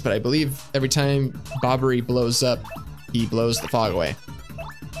has, but I believe every time Bobbery blows up, he blows the fog away.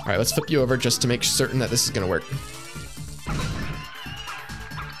 All right, let's flip you over just to make certain that this is gonna work.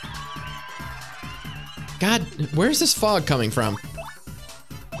 God, where's this fog coming from?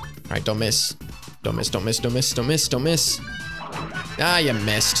 All right, don't miss. Don't miss, don't miss, don't miss, don't miss, don't miss. Ah, you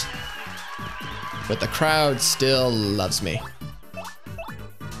missed. But the crowd still loves me. All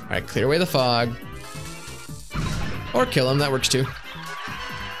right, clear away the fog. Or kill him, that works too.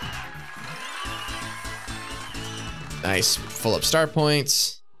 Nice, full up star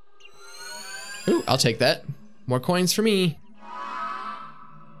points. Ooh, I'll take that. More coins for me.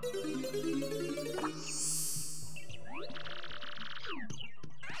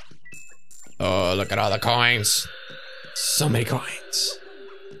 Oh, look at all the coins. So many coins.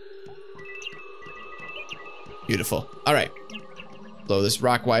 Beautiful. All right. Blow this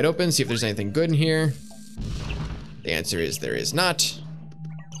rock wide open, see if there's anything good in here. The answer is there is not.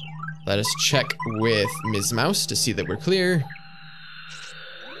 Let us check with Ms. Mouse to see that we're clear.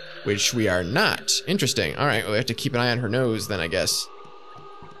 Which we are not. Interesting. All right, well, we have to keep an eye on her nose then, I guess.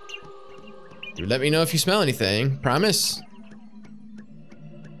 You let me know if you smell anything. Promise?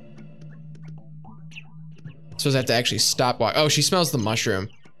 Suppose I have to actually stop walking. Oh, she smells the mushroom.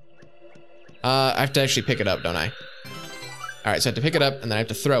 I have to actually pick it up, don't I? All right, so I have to pick it up and then I have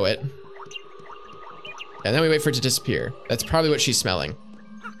to throw it. And then we wait for it to disappear. That's probably what she's smelling.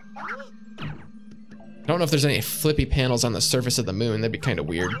 I don't know if there's any flippy panels on the surface of the moon. That'd be kind of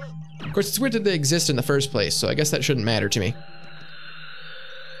weird. Of course, it's weird that they exist in the first place, so I guess that shouldn't matter to me.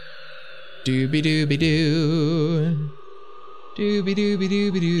 Doobie-doobie-doo.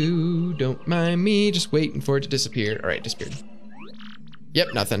 Doobie-doobie-doobie-doo. Don't mind me, just waiting for it to disappear. All right, disappeared. Yep,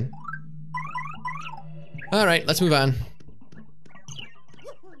 nothing. All right, let's move on.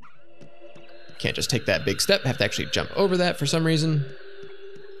 Can't just take that big step. Have to actually jump over that for some reason.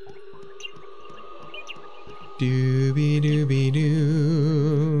 Doobie doobie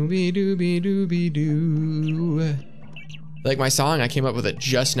doo, doobie doobie doo. Like my song, I came up with it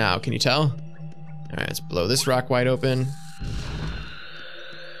just now. Can you tell? All right, let's blow this rock wide open.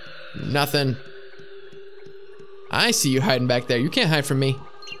 Nothing. I see you hiding back there. You can't hide from me.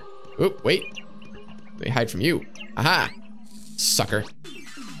 Oop, wait. Let me hide from you. Aha, sucker.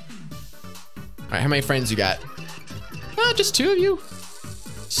 All right, how many friends you got? Just 2 of you.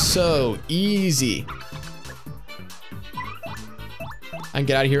 So easy. I can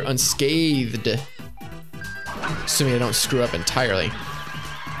get out of here unscathed. Assuming I don't screw up entirely.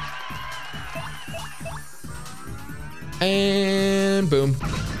 And boom.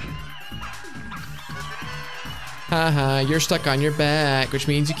 Haha, you're stuck on your back, which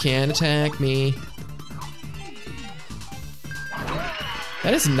means you can't attack me.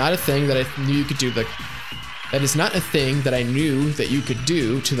 That is not a thing that I knew you could do. That is not a thing that I knew that you could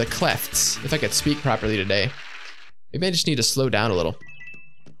do to the clefts. If I could speak properly today. Maybe I just need to slow down a little.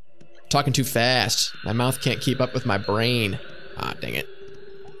 Talking too fast. My mouth can't keep up with my brain. Ah, dang it.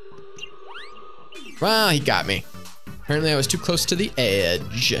 Well, he got me. Apparently I was too close to the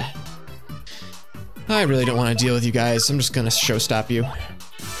edge. I really don't want to deal with you guys. I'm just gonna show stop you.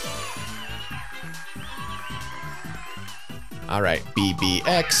 All right,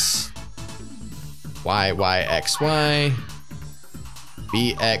 BBX, YYXY,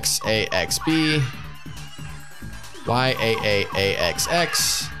 BXAXB,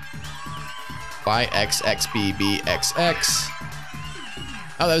 YAAAXX, YXXBBXX.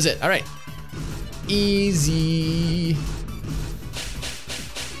 Oh, that was it. All right. Easy.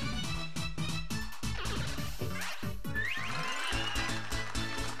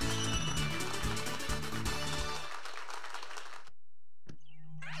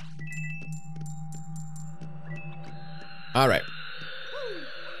 All right.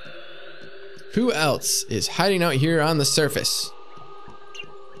 Who else is hiding out here on the surface?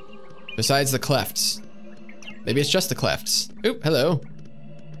 Besides the clefts. Maybe it's just the clefts. Oop, hello.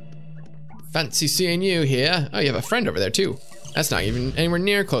 Fancy seeing you here. Oh, you have a friend over there too. That's not even anywhere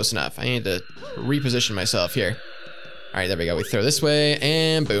near close enough. I need to reposition myself here. All right, there we go. We throw this way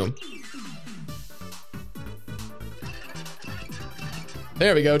and boom.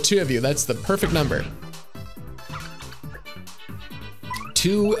 There we go, 2 of you. That's the perfect number.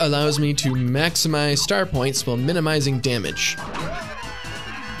 2 allows me to maximize star points while minimizing damage.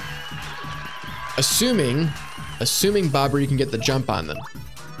 Assuming Bobbery can get the jump on them.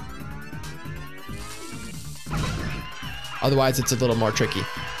 Otherwise, it's a little more tricky.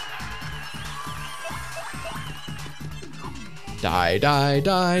 Die, die,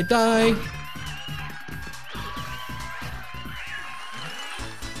 die, die.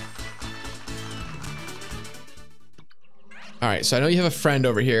 All right, so I know you have a friend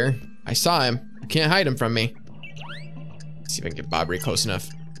over here. I saw him. You can't hide him from me. Let's see if I can get Bobbery close enough.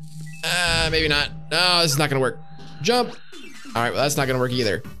 Maybe not. No, this is not gonna work. Jump. All right, well, that's not gonna work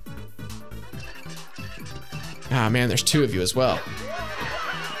either. Ah, man, there's 2 of you as well.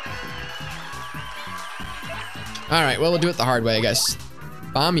 All right, well, we'll do it the hard way, I guess.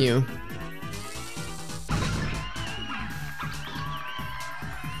 Bomb you.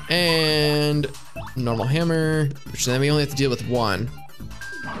 And normal hammer, which then we only have to deal with 1.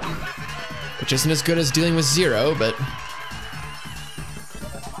 Which isn't as good as dealing with 0, but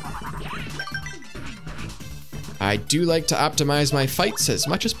I do like to optimize my fights as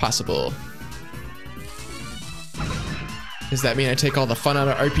much as possible. Does that mean I take all the fun out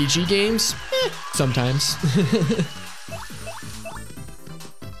of RPG games? Sometimes.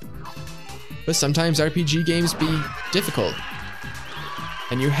 But sometimes RPG games be difficult.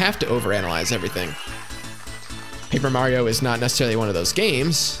 And you have to overanalyze everything. Paper Mario is not necessarily one of those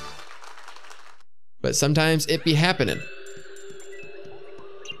games, but sometimes it be happening.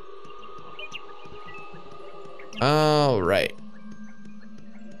 All right.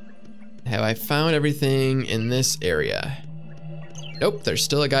 Have I found everything in this area? Nope, there's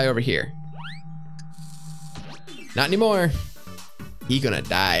still a guy over here. Not anymore. He gonna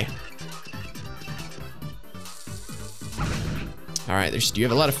die. All right, you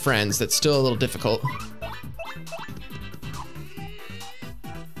have a lot of friends. That's still a little difficult.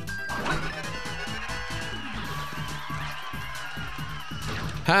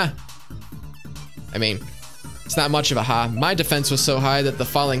 Ha! I mean, it's not much of a ha. My defense was so high that the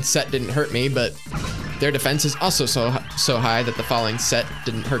falling set didn't hurt me, but their defense is also so high that the falling set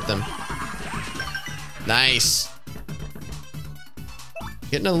didn't hurt them. Nice.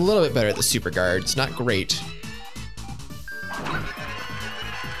 Getting a little bit better at the super guard. It's not great.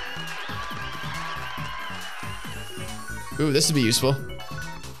 Ooh, this would be useful.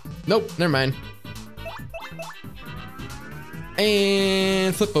 Nope, never mind.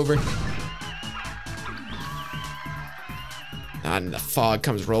 And flip over. And the fog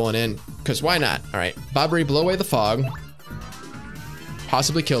comes rolling in, because why not? All right, Bobbery, blow away the fog.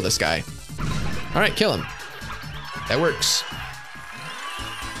 Possibly kill this guy. All right, kill him. That works.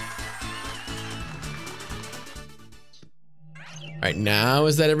 All right, now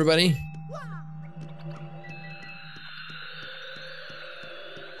is that everybody?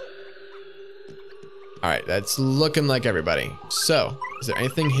 All right, that's looking like everybody. So, is there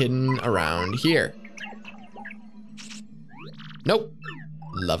anything hidden around here? Nope.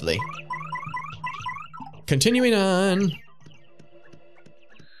 Lovely. Continuing on.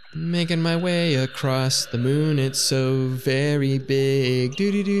 Making my way across the moon, it's so very big.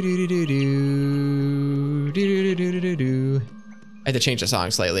 Do do do do do do do do do do do do. I had to change the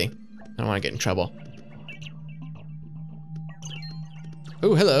song slightly. I don't want to get in trouble.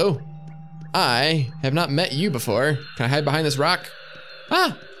 Oh, hello. I have not met you before. Can I hide behind this rock?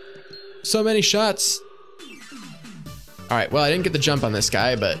 Ah! So many shots. All right, well, I didn't get the jump on this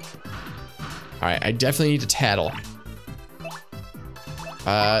guy, but... All right, I definitely need to tattle.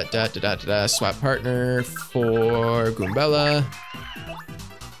 Swap partner for Goombella.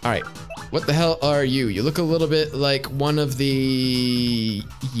 All right, what the hell are you? You look a little bit like one of the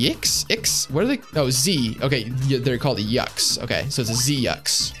Yicks? Ix? What are they? Oh, Z. Okay, they're called the Yucks. Okay, so it's a Z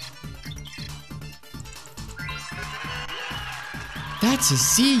Yucks. That's a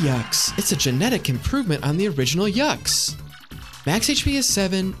Z Yucks. It's a genetic improvement on the original Yucks. Max HP is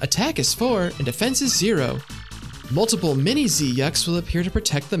 7, attack is 4, and defense is 0. Multiple mini Z Yucks will appear to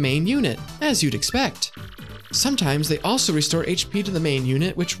protect the main unit, as you'd expect. Sometimes they also restore HP to the main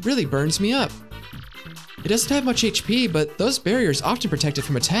unit, which really burns me up. It doesn't have much HP, but those barriers often protect it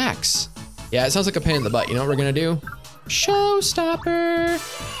from attacks. Yeah, it sounds like a pain in the butt. You know what we're gonna do? Showstopper!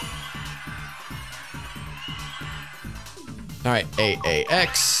 All right,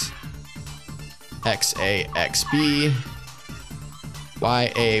 AAX, XAXB,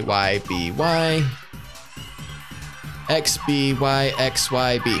 YAYBY,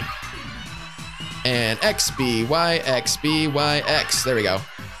 XBYXYB, and XBYXBYX. There we go.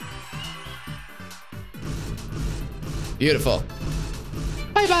 Beautiful.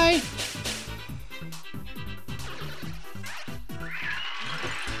 Bye-bye.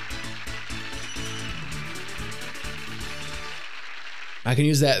 I can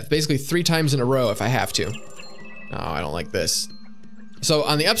use that basically 3 times in a row if I have to. Oh, I don't like this. So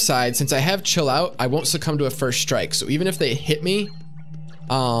on the upside, since I have chill out, I won't succumb to a first strike. So even if they hit me,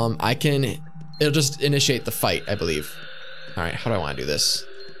 it'll just initiate the fight, I believe. All right, how do I want to do this?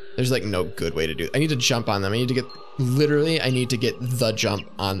 There's like no good way to do it. I need to jump on them. I need to get the jump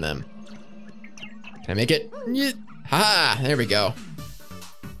on them. Can I make it? Ha! There we go.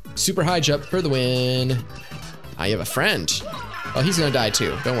 Super high jump for the win. I have a friend. Oh, he's gonna die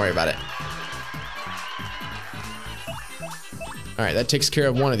too. Don't worry about it. All right, that takes care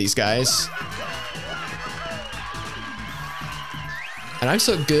of one of these guys. And I'm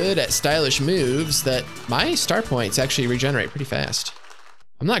so good at stylish moves that my star points actually regenerate pretty fast.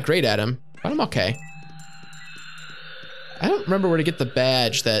 I'm not great at them, but I'm okay. I don't remember where to get the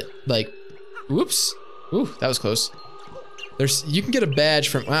badge that, like, whoops. Ooh, that was close. You can get a badge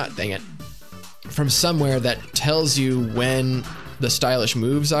from, dang it. From somewhere that tells you when the stylish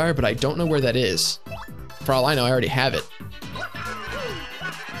moves are, but I don't know where that is. For all I know, I already have it.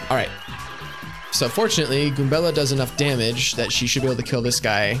 All right. So fortunately, Goombella does enough damage that she should be able to kill this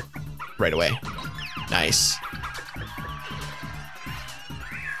guy right away. Nice.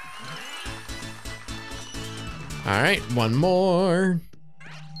 All right, one more.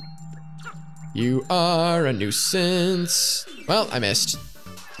 You are a nuisance. Well, I missed.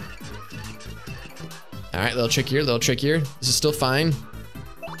 All right, little trickier, little trickier. This is still fine.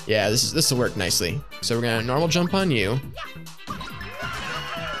 Yeah, this will work nicely. So we're gonna normal jump on you.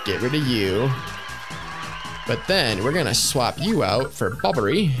 Get rid of you. But then we're gonna swap you out for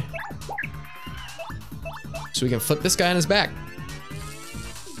Bobbery. So we can flip this guy on his back.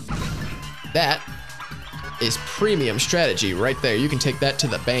 That is premium strategy right there. You can take that to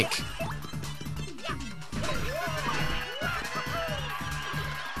the bank.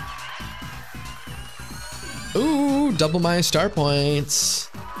 Ooh, double my star points.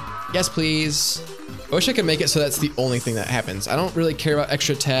 Yes, please. I wish I could make it so that's the only thing that happens. I don't really care about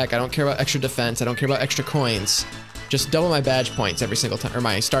extra attack. I don't care about extra defense. I don't care about extra coins. Just double my badge points every single time, or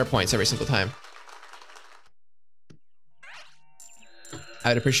my star points every single time.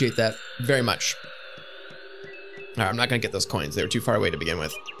 I'd appreciate that very much. All right, I'm not gonna get those coins. They were too far away to begin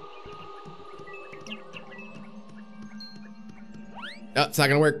with. Oh, it's not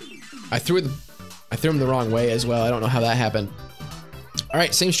gonna work. I threw him the wrong way as well. I don't know how that happened. All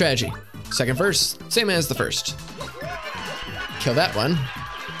right, same strategy. Second verse, same as the first. Kill that one.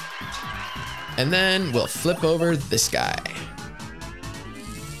 And then we'll flip over this guy.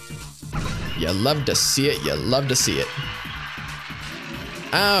 You love to see it, you love to see it.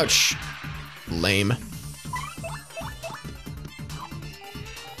 Ouch. Lame.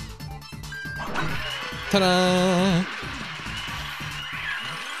 Ta-da!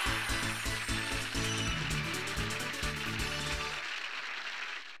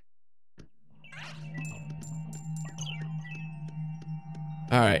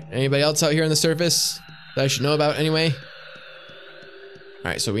 All right, anybody else out here on the surface that I should know about anyway? All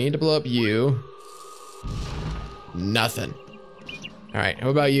right, so we need to blow up you. Nothing. All right, how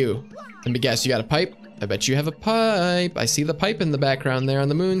about you? Let me guess, you got a pipe? I bet you have a pipe. I see the pipe in the background there on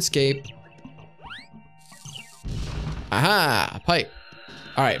the moonscape. Aha, a pipe.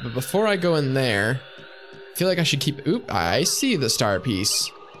 All right, but before I go in there, I feel like I should keep, oop, I see the star piece.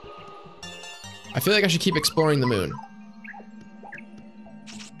 I feel like I should keep exploring the moon.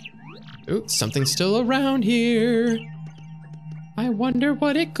 Ooh, something's still around here. I wonder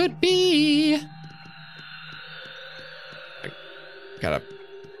what it could be. I gotta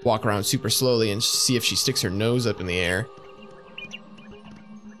walk around super slowly and see if she sticks her nose up in the air.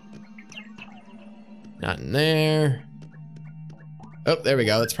 Not in there. Oh, there we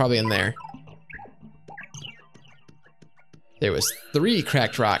go. That's probably in there. There was 3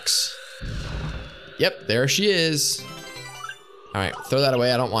 cracked rocks. Yep, there she is. All right, throw that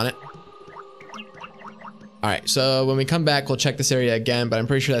away. I don't want it. All right, so when we come back, we'll check this area again, but I'm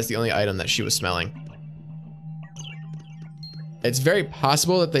pretty sure that's the only item that she was smelling. It's very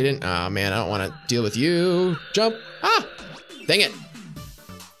possible that they didn't, oh man, I don't want to deal with you. Jump, ah, dang it.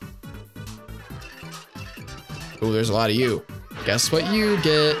 Oh, there's a lot of you. Guess what you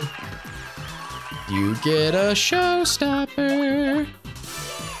get? You get a showstopper.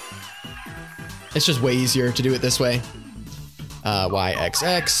 It's just way easier to do it this way.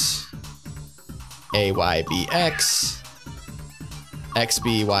 YXX, AYBX,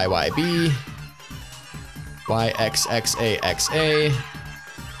 XBYYB, YXXAXA,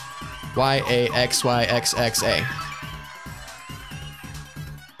 YAXYXXA.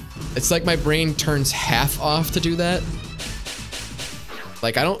 It's like my brain turns half off to do that.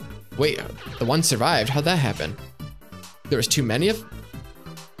 Like I don't, wait, the one survived. How'd that happen? There was too many of?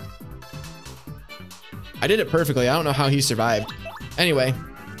 I did it perfectly. I don't know how he survived. Anyway,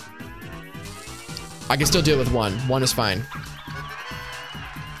 I can still deal with one. One is fine.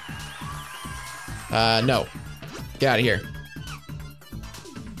 No. Get out of here.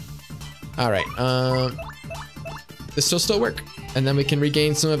 All right. This will still work. And then we can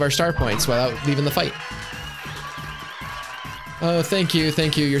regain some of our star points without leaving the fight. Oh, thank you.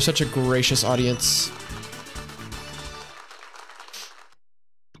 Thank you. You're such a gracious audience.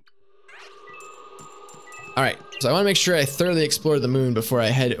 All right, so I want to make sure I thoroughly explore the moon before I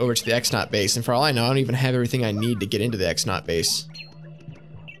head over to the x-naut base. And for all I know, I don't even have everything I need to get into the x-naut base.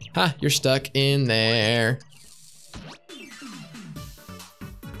 Ha, you're stuck in there.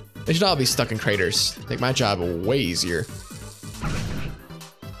 They should all be stuck in craters. Make my job way easier.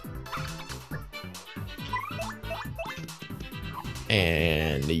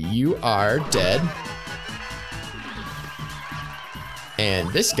 And you are dead.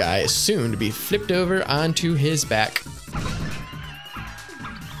 And this guy is soon to be flipped over onto his back.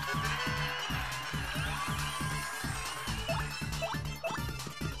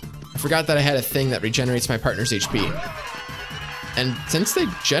 I forgot that I had a thing that regenerates my partner's HP. And since they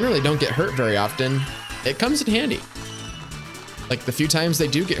generally don't get hurt very often, it comes in handy. Like the few times they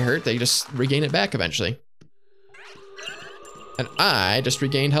do get hurt, they just regain it back eventually. And I just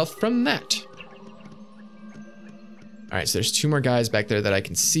regained health from that. All right, so there's two more guys back there that I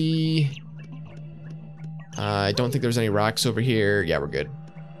can see. I don't think there's any rocks over here. Yeah, we're good.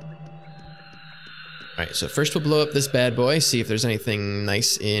 All right, so first we'll blow up this bad boy, see if there's anything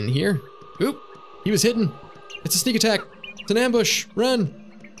nice in here. Oop, he was hidden. It's a sneak attack. It's an ambush. Run.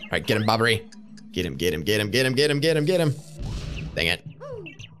 All right, get him, Bobbery. Get him, get him, get him, get him, get him, get him, get him. Dang it.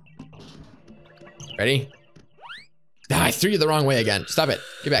 Ready? Ah, I threw you the wrong way again. Stop it.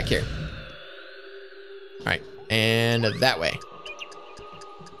 Get back here. All right. And that way.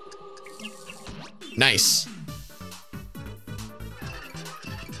 Nice.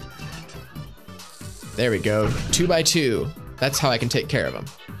 There we go. 2 by 2. That's how I can take care of them.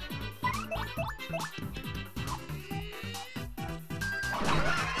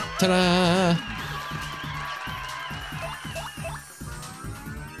 Ta-da!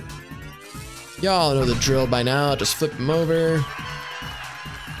 Y'all know the drill by now. Just flip them over.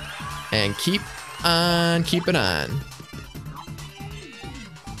 And keep on keeping on.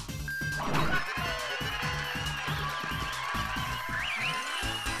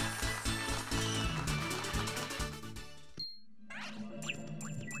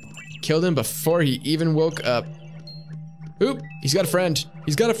 Killed him before he even woke up. Oop, he's got a friend.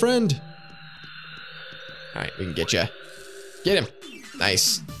 He's got a friend. All right, we can get you. Get him.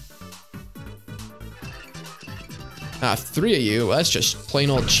 Nice. Ah, 3 of you. Well, that's just plain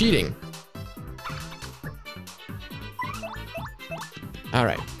old cheating. All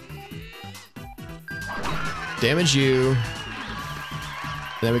right. Damage you. And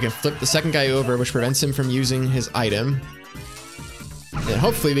then we can flip the second guy over, which prevents him from using his item. And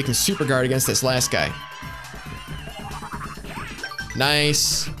hopefully we can super guard against this last guy.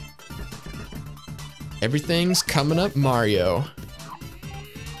 Nice. Everything's coming up Mario.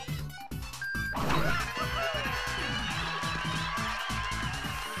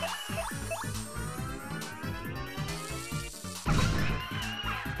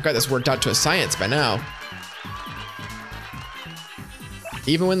 Got this worked out to a science by now.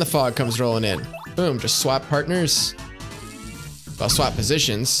 Even when the fog comes rolling in. Boom, just swap partners. Well, swap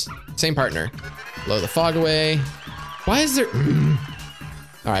positions. Same partner. Blow the fog away. Why is there...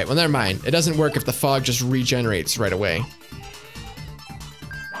 All right, well, never mind. It doesn't work if the fog just regenerates right away.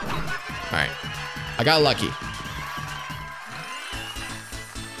 All right, I got lucky.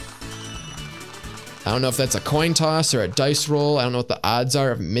 I don't know if that's a coin toss or a dice roll. I don't know what the odds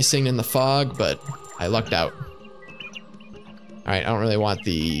are of missing in the fog, but I lucked out. All right, I don't really want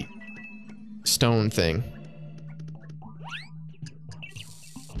the stone thing.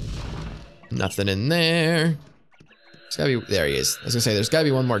 Nothing in there. There's gotta be, there he is. I was gonna say, there's gotta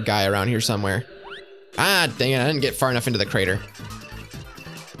be one more guy around here somewhere. Ah, dang it, I didn't get far enough into the crater.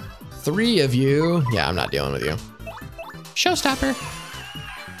 3 of you. Yeah, I'm not dealing with you. Showstopper.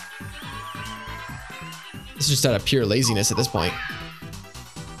 This is just out of pure laziness at this point.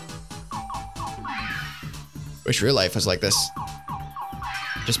 Wish real life was like this.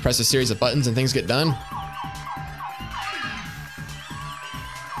 Just press a series of buttons and things get done.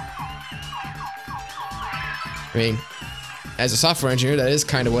 I mean, as a software engineer, that is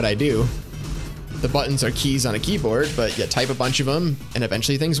kind of what I do. The buttons are keys on a keyboard, but you type a bunch of them and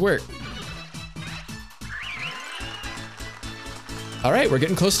eventually things work. All right, we're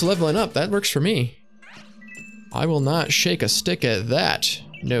getting close to leveling up. That works for me. I will not shake a stick at that.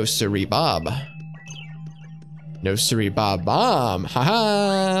 No siree, Bob. No siree, Bob bomb.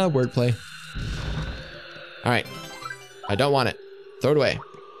 Haha, wordplay. All right, I don't want it. Throw it away.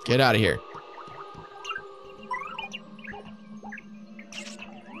 Get out of here.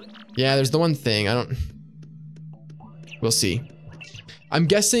 Yeah, there's the one thing. We'll see. I'm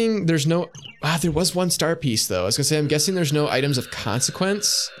guessing there's no... Ah, there was one star piece, though. I was gonna say, I'm guessing there's no items of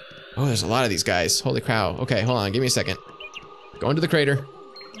consequence. Oh, there's a lot of these guys. Holy cow. Okay, hold on. Give me a second. Go into the crater.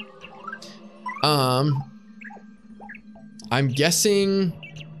 I'm guessing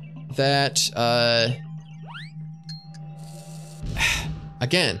that,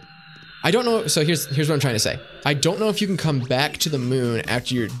 again, I don't know. So here's what I'm trying to say. I don't know if you can come back to the moon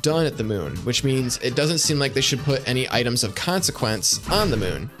after you're done at the moon, which means it doesn't seem like they should put any items of consequence on the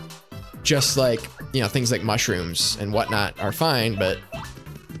moon. Just like, you know, things like mushrooms and whatnot are fine, but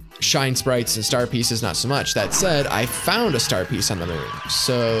shine sprites and star pieces, not so much. That said, I found a star piece on the moon.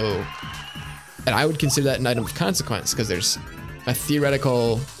 So, and I would consider that an item of consequence because there's a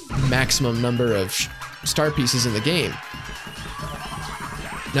theoretical maximum number of star pieces in the game.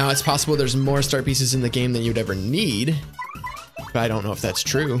 Now, it's possible there's more star pieces in the game than you'd ever need, but I don't know if that's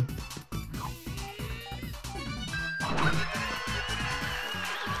true.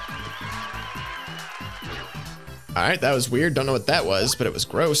 All right, that was weird. Don't know what that was, but it was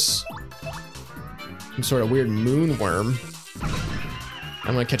gross. Some sort of weird moon worm.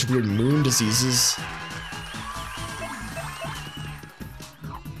 I'm gonna catch weird moon diseases.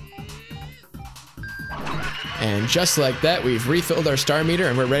 And just like that, we've refilled our star meter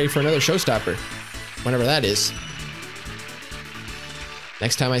and we're ready for another showstopper. Whenever that is.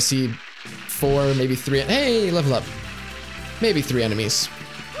 Next time I see 4, maybe 3, hey, level up. Maybe 3 enemies.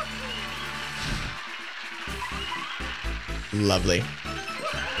 Lovely.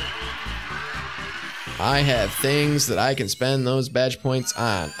 I have things that I can spend those badge points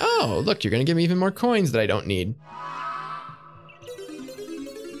on. Oh, look, you're gonna give me even more coins that I don't need.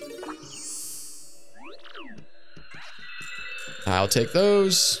 I'll take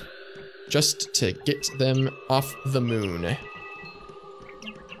those just to get them off the moon.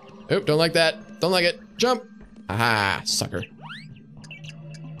 Oop, don't like that. Don't like it. Jump. Aha, sucker.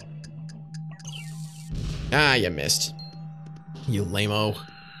 Ah, you missed. You lame-o.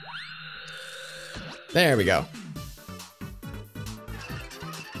 There we go.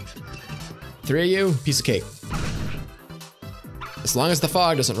 3 of you, piece of cake. As long as the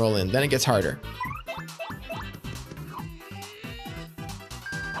fog doesn't roll in, then it gets harder.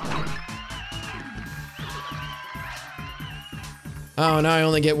 Oh, now I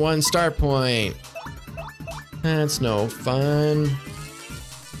only get 1 star point. That's no fun.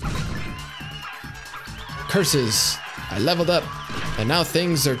 Curses. I leveled up, and now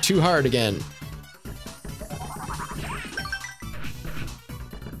things are too hard again.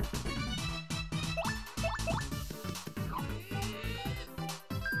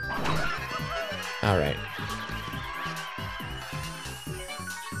 All right.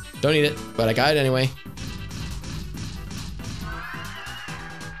 Don't need it, but I got it anyway.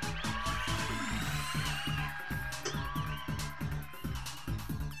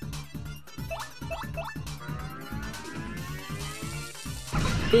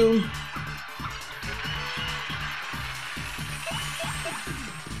 Boom.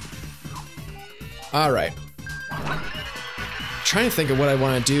 All right. Trying to think of what I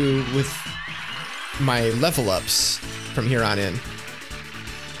want to do with my level ups from here on in.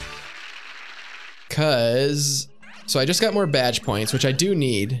 So I just got more badge points, which I do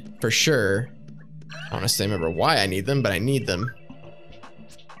need for sure. I don't necessarily remember why I need them, but I need them.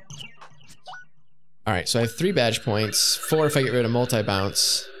 All right, so I have 3 badge points, 4 if I get rid of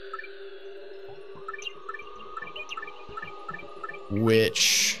multi-bounce.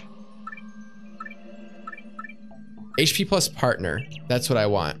 Which... HP plus partner, that's what I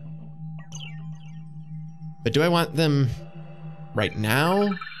want. But do I want them right now?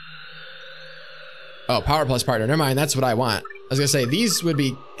 Oh, power plus partner, never mind, that's what I want. I was gonna say, these would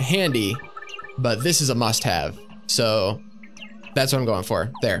be handy, but this is a must-have. So... that's what I'm going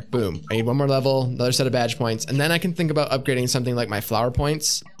for. There, boom. I need 1 more level, another set of badge points, and then I can think about upgrading something like my flower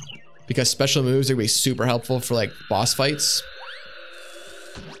points, because special moves are gonna be super helpful for like boss fights.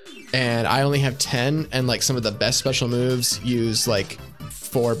 And I only have 10, and like some of the best special moves use like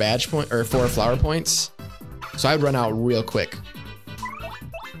 4 flower points. So I'd run out real quick.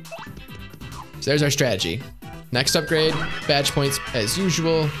 So there's our strategy. Next upgrade, badge points as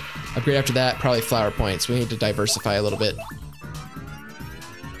usual. Upgrade after that, probably flower points. We need to diversify a little bit.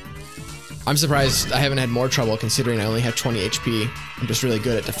 I'm surprised I haven't had more trouble considering I only have 20 HP. I'm just really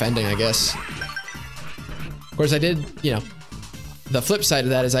good at defending, I guess. Of course, I did, you know, the flip side of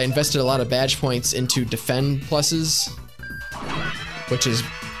that is I invested a lot of badge points into defend pluses, which is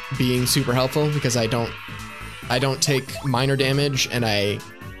being super helpful because I don't take minor damage and I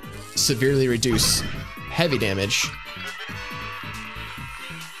severely reduce heavy damage.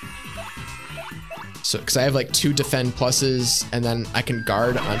 So, because I have like 2 defend pluses and then I can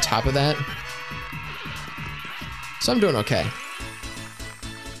guard on top of that. So I'm doing okay.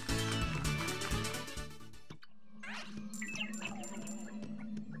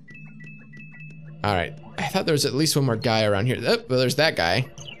 All right, I thought there was at least one more guy around here. Oh, well, there's that guy.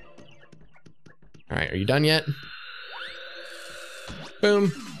 All right, are you done yet?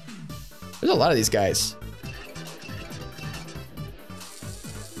 Boom. There's a lot of these guys.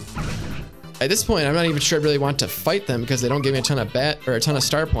 At this point, I'm not even sure I really want to fight them because they don't give me a ton of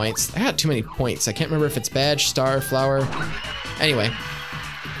star points. I got too many points. I can't remember if it's badge, star, flower. Anyway,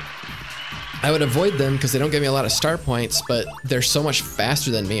 I would avoid them because they don't give me a lot of star points, but they're so much faster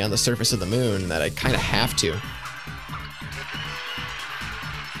than me on the surface of the moon that I kind of have to.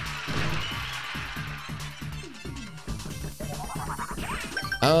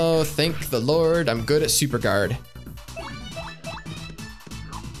 Oh, thank the Lord, I'm good at Super Guard.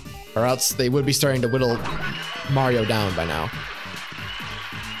 Or else they would be starting to whittle Mario down by now.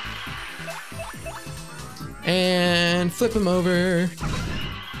 And flip him over.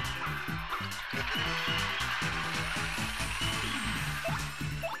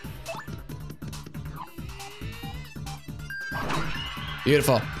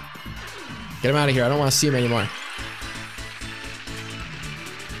 Beautiful. Get him out of here. I don't want to see him anymore.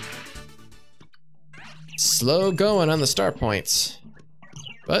 Slow going on the star points.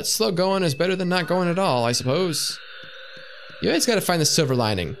 But slow going is better than not going at all, I suppose. You always gotta find the silver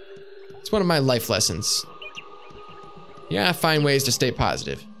lining. It's one of my life lessons. You gotta find ways to stay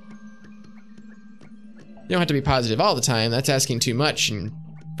positive. You don't have to be positive all the time, that's asking too much, and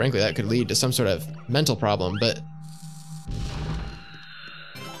frankly that could lead to some sort of mental problem, but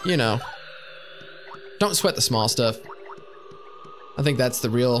you know, don't sweat the small stuff. I think that's the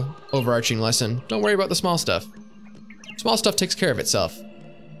real overarching lesson. Don't worry about the small stuff. Small stuff takes care of itself.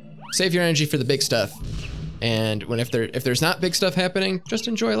 Save your energy for the big stuff. And if there's not big stuff happening, just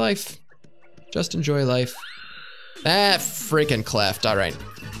enjoy life. Just enjoy life. Ah, freaking cleft. All right.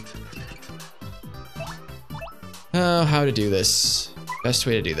 Oh, how to do this. Best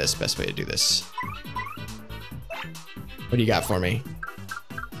way to do this. Best way to do this. What do you got for me?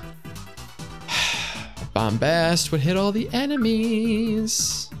 Bombast would hit all the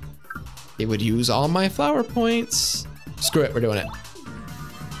enemies. It would use all my flower points. Screw it, we're doing it.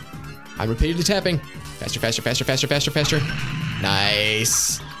 I'm repeatedly tapping. Faster, faster, faster, faster, faster, faster.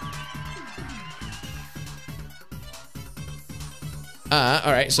 Nice.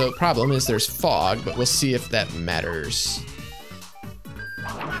 All right, so problem is there's fog, but we'll see if that matters.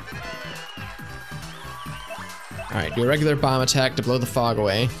 All right, do a regular bomb attack to blow the fog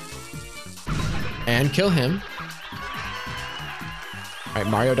away. And kill him. All right,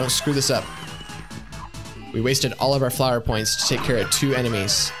 Mario, don't screw this up. We wasted all of our flower points to take care of 2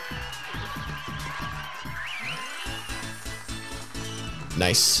 enemies.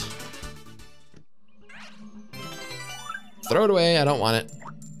 Nice. Throw it away, I don't want it.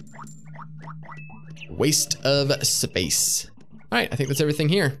 Waste of space. All right, I think that's everything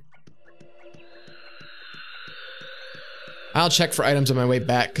here. I'll check for items on my way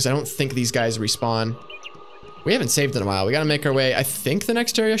back because I don't think these guys respawn. We haven't saved in a while. We gotta make our way. I think the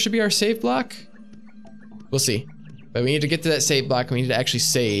next area should be our save block. We'll see. But we need to get to that save block and we need to actually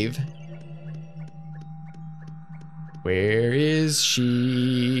save. Where is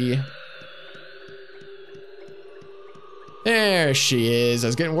she? There she is. I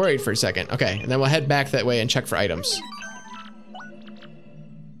was getting worried for a second. Okay, and then we'll head back that way and check for items.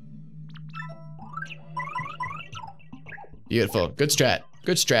 Beautiful. Good strat.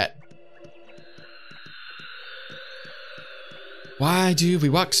 Good strat. Why do we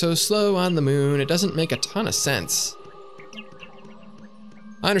walk so slow on the moon? It doesn't make a ton of sense.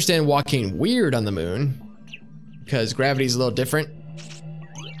 I understand walking weird on the moon because gravity's a little different.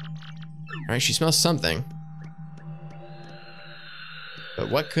 All right, she smells something. But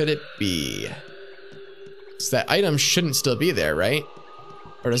what could it be? So that item shouldn't still be there, right?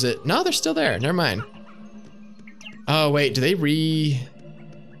 Or does it? No, they're still there. Never mind. Oh, wait. Do they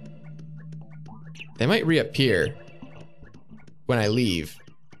They might reappear when I leave.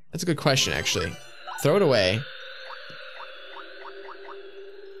 That's a good question, actually. Throw it away.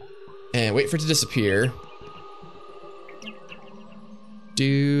 And wait for it to disappear.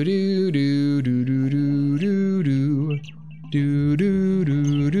 Do do do do do do do do do do do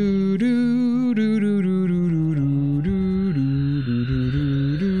do do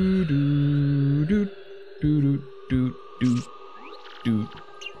do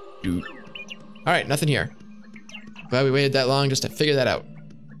do. All right, nothing here. Glad we waited that long just to figure that out.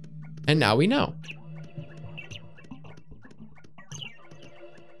 And now we know.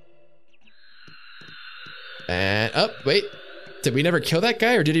 And oh, wait. Did we never kill that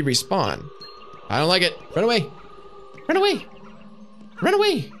guy or did he respawn? I don't like it. Run away. Run away. Run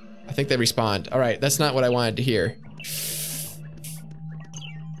away. I think they respawned. All right, that's not what I wanted to hear.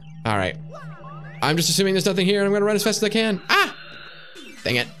 All right. I'm just assuming there's nothing here and I'm gonna run as fast as I can. Ah!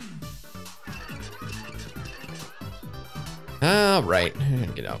 Dang it. All right,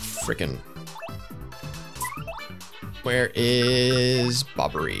 get out, frickin'. Where is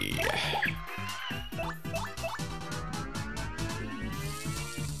Bobbery?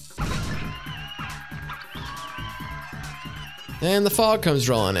 And the fog comes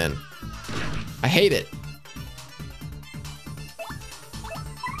rolling in. I hate it.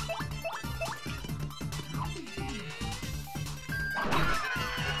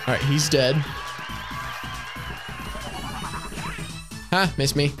 All right, he's dead. Ha,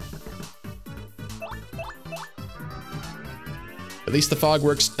 missed me. At least the fog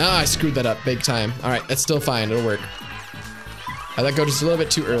works. Ah, I screwed that up big time. All right, that's still fine, it'll work. I let go just a little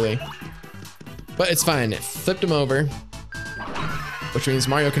bit too early. But it's fine, it flipped him over. Which means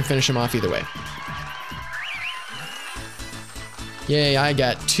Mario can finish him off either way. Yay, I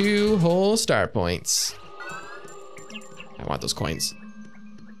got 2 whole star points. I want those coins.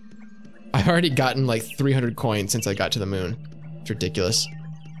 I've already gotten like 300 coins since I got to the moon. It's ridiculous.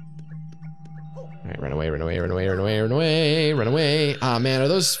 All right, run away, run away, run away, run away, run away, run away. Ah, man, are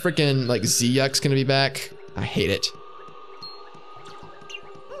those freaking like Z-Yucks gonna be back? I hate it.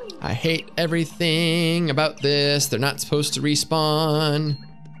 I hate everything about this. They're not supposed to respawn.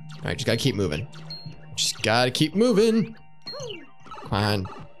 All right, just gotta keep moving. Just gotta keep moving. Come on.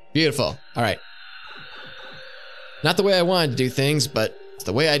 Beautiful. All right. Not the way I wanted to do things, but it's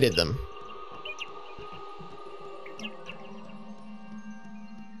the way I did them.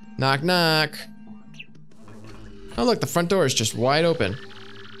 Knock, knock. Oh, look, the front door is just wide open.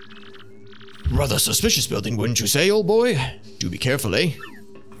 Rather suspicious building, wouldn't you say, old boy? Do be careful, eh?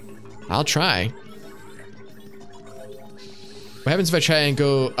 I'll try. What happens if I try and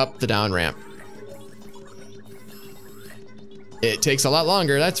go up the down ramp? It takes a lot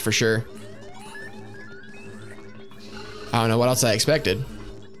longer, that's for sure. I don't know what else I expected.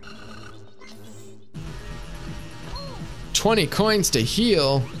 20 coins to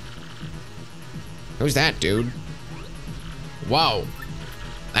heal. Who's that, dude? Whoa.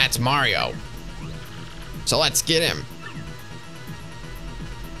 That's Mario. So let's get him.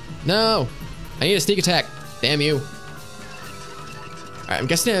 No. I need a sneak attack. Damn you. Alright, I'm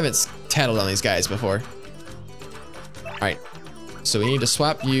guessing I haven't tattled on these guys before. Alright. So we need to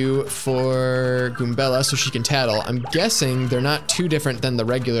swap you for Goombella so she can tattle. I'm guessing they're not too different than the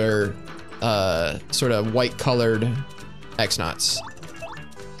regular, sort of white-colored x-nauts.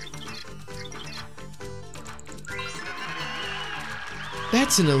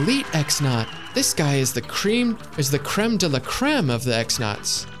 That's an elite x-naut. This guy is the creme de la creme of the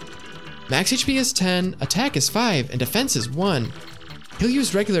x-nauts. Max HP is 10, attack is 5, and defense is 1. He'll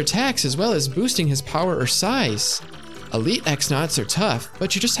use regular attacks as well as boosting his power or size. Elite x-nauts are tough,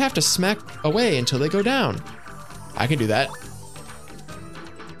 but you just have to smack away until they go down. I can do that.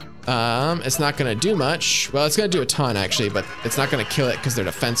 It's not gonna do much. Well, it's gonna do a ton actually, but it's not gonna kill it because their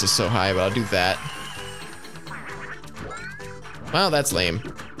defense is so high, but I'll do that. Well, that's lame.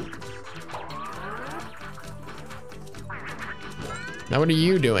 Now what are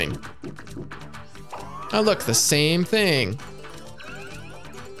you doing? Oh look, the same thing.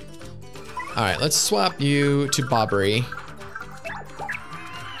 All right, let's swap you to Bobbery.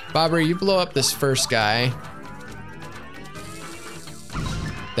 Bobbery, you blow up this first guy.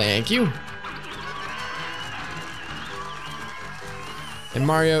 Thank you. And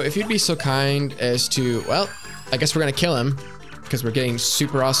Mario, if you'd be so kind as to, well, I guess we're gonna kill him because we're getting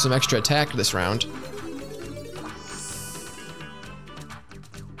super awesome extra attack this round.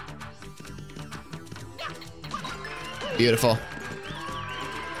 Beautiful.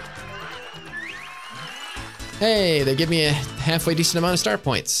 Hey, they give me a halfway decent amount of star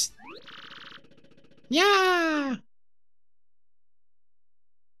points. Yeah.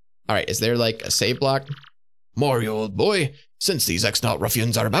 All right, is there like a save block? Mario, old boy, since these x-naut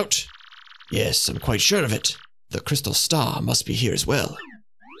ruffians are about. Yes, I'm quite sure of it. The crystal star must be here as well.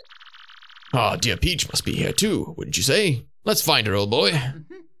 Ah, dear Peach must be here too, wouldn't you say? Let's find her, old boy.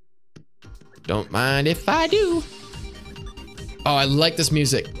 Don't mind if I do. Oh, I like this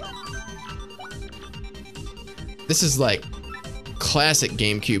music. This is like classic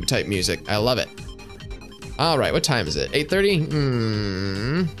GameCube type music. I love it. All right, what time is it?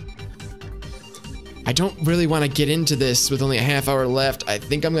 8:30? I don't really want to get into this with only a half hour left. I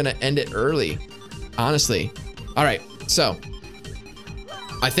think I'm gonna end it early, honestly. All right, so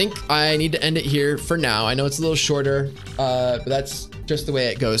I think I need to end it here for now. I know it's a little shorter, but that's just the way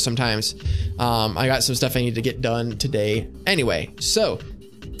it goes sometimes. I got some stuff I need to get done today. Anyway, so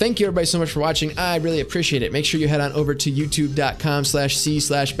thank you everybody so much for watching. I really appreciate it. Make sure you head on over to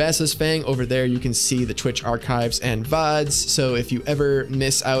youtube.com/c/bassistfang. Over there, you can see the Twitch archives and VODs. So if you ever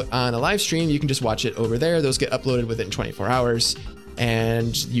miss out on a live stream, you can just watch it over there. Those get uploaded within 24 hours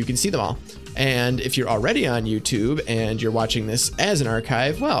and you can see them all. And if you're already on YouTube and you're watching this as an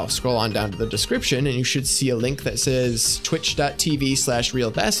archive, well, scroll on down to the description and you should see a link that says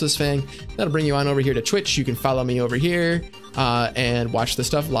twitch.tv/realbasiliskfang. That'll bring you on over here to Twitch. You can follow me over here and watch the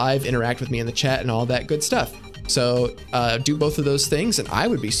stuff live, interact with me in the chat and all that good stuff. So do both of those things and I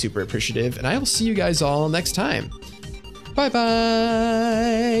would be super appreciative, and I will see you guys all next time.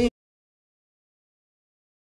 Bye-bye.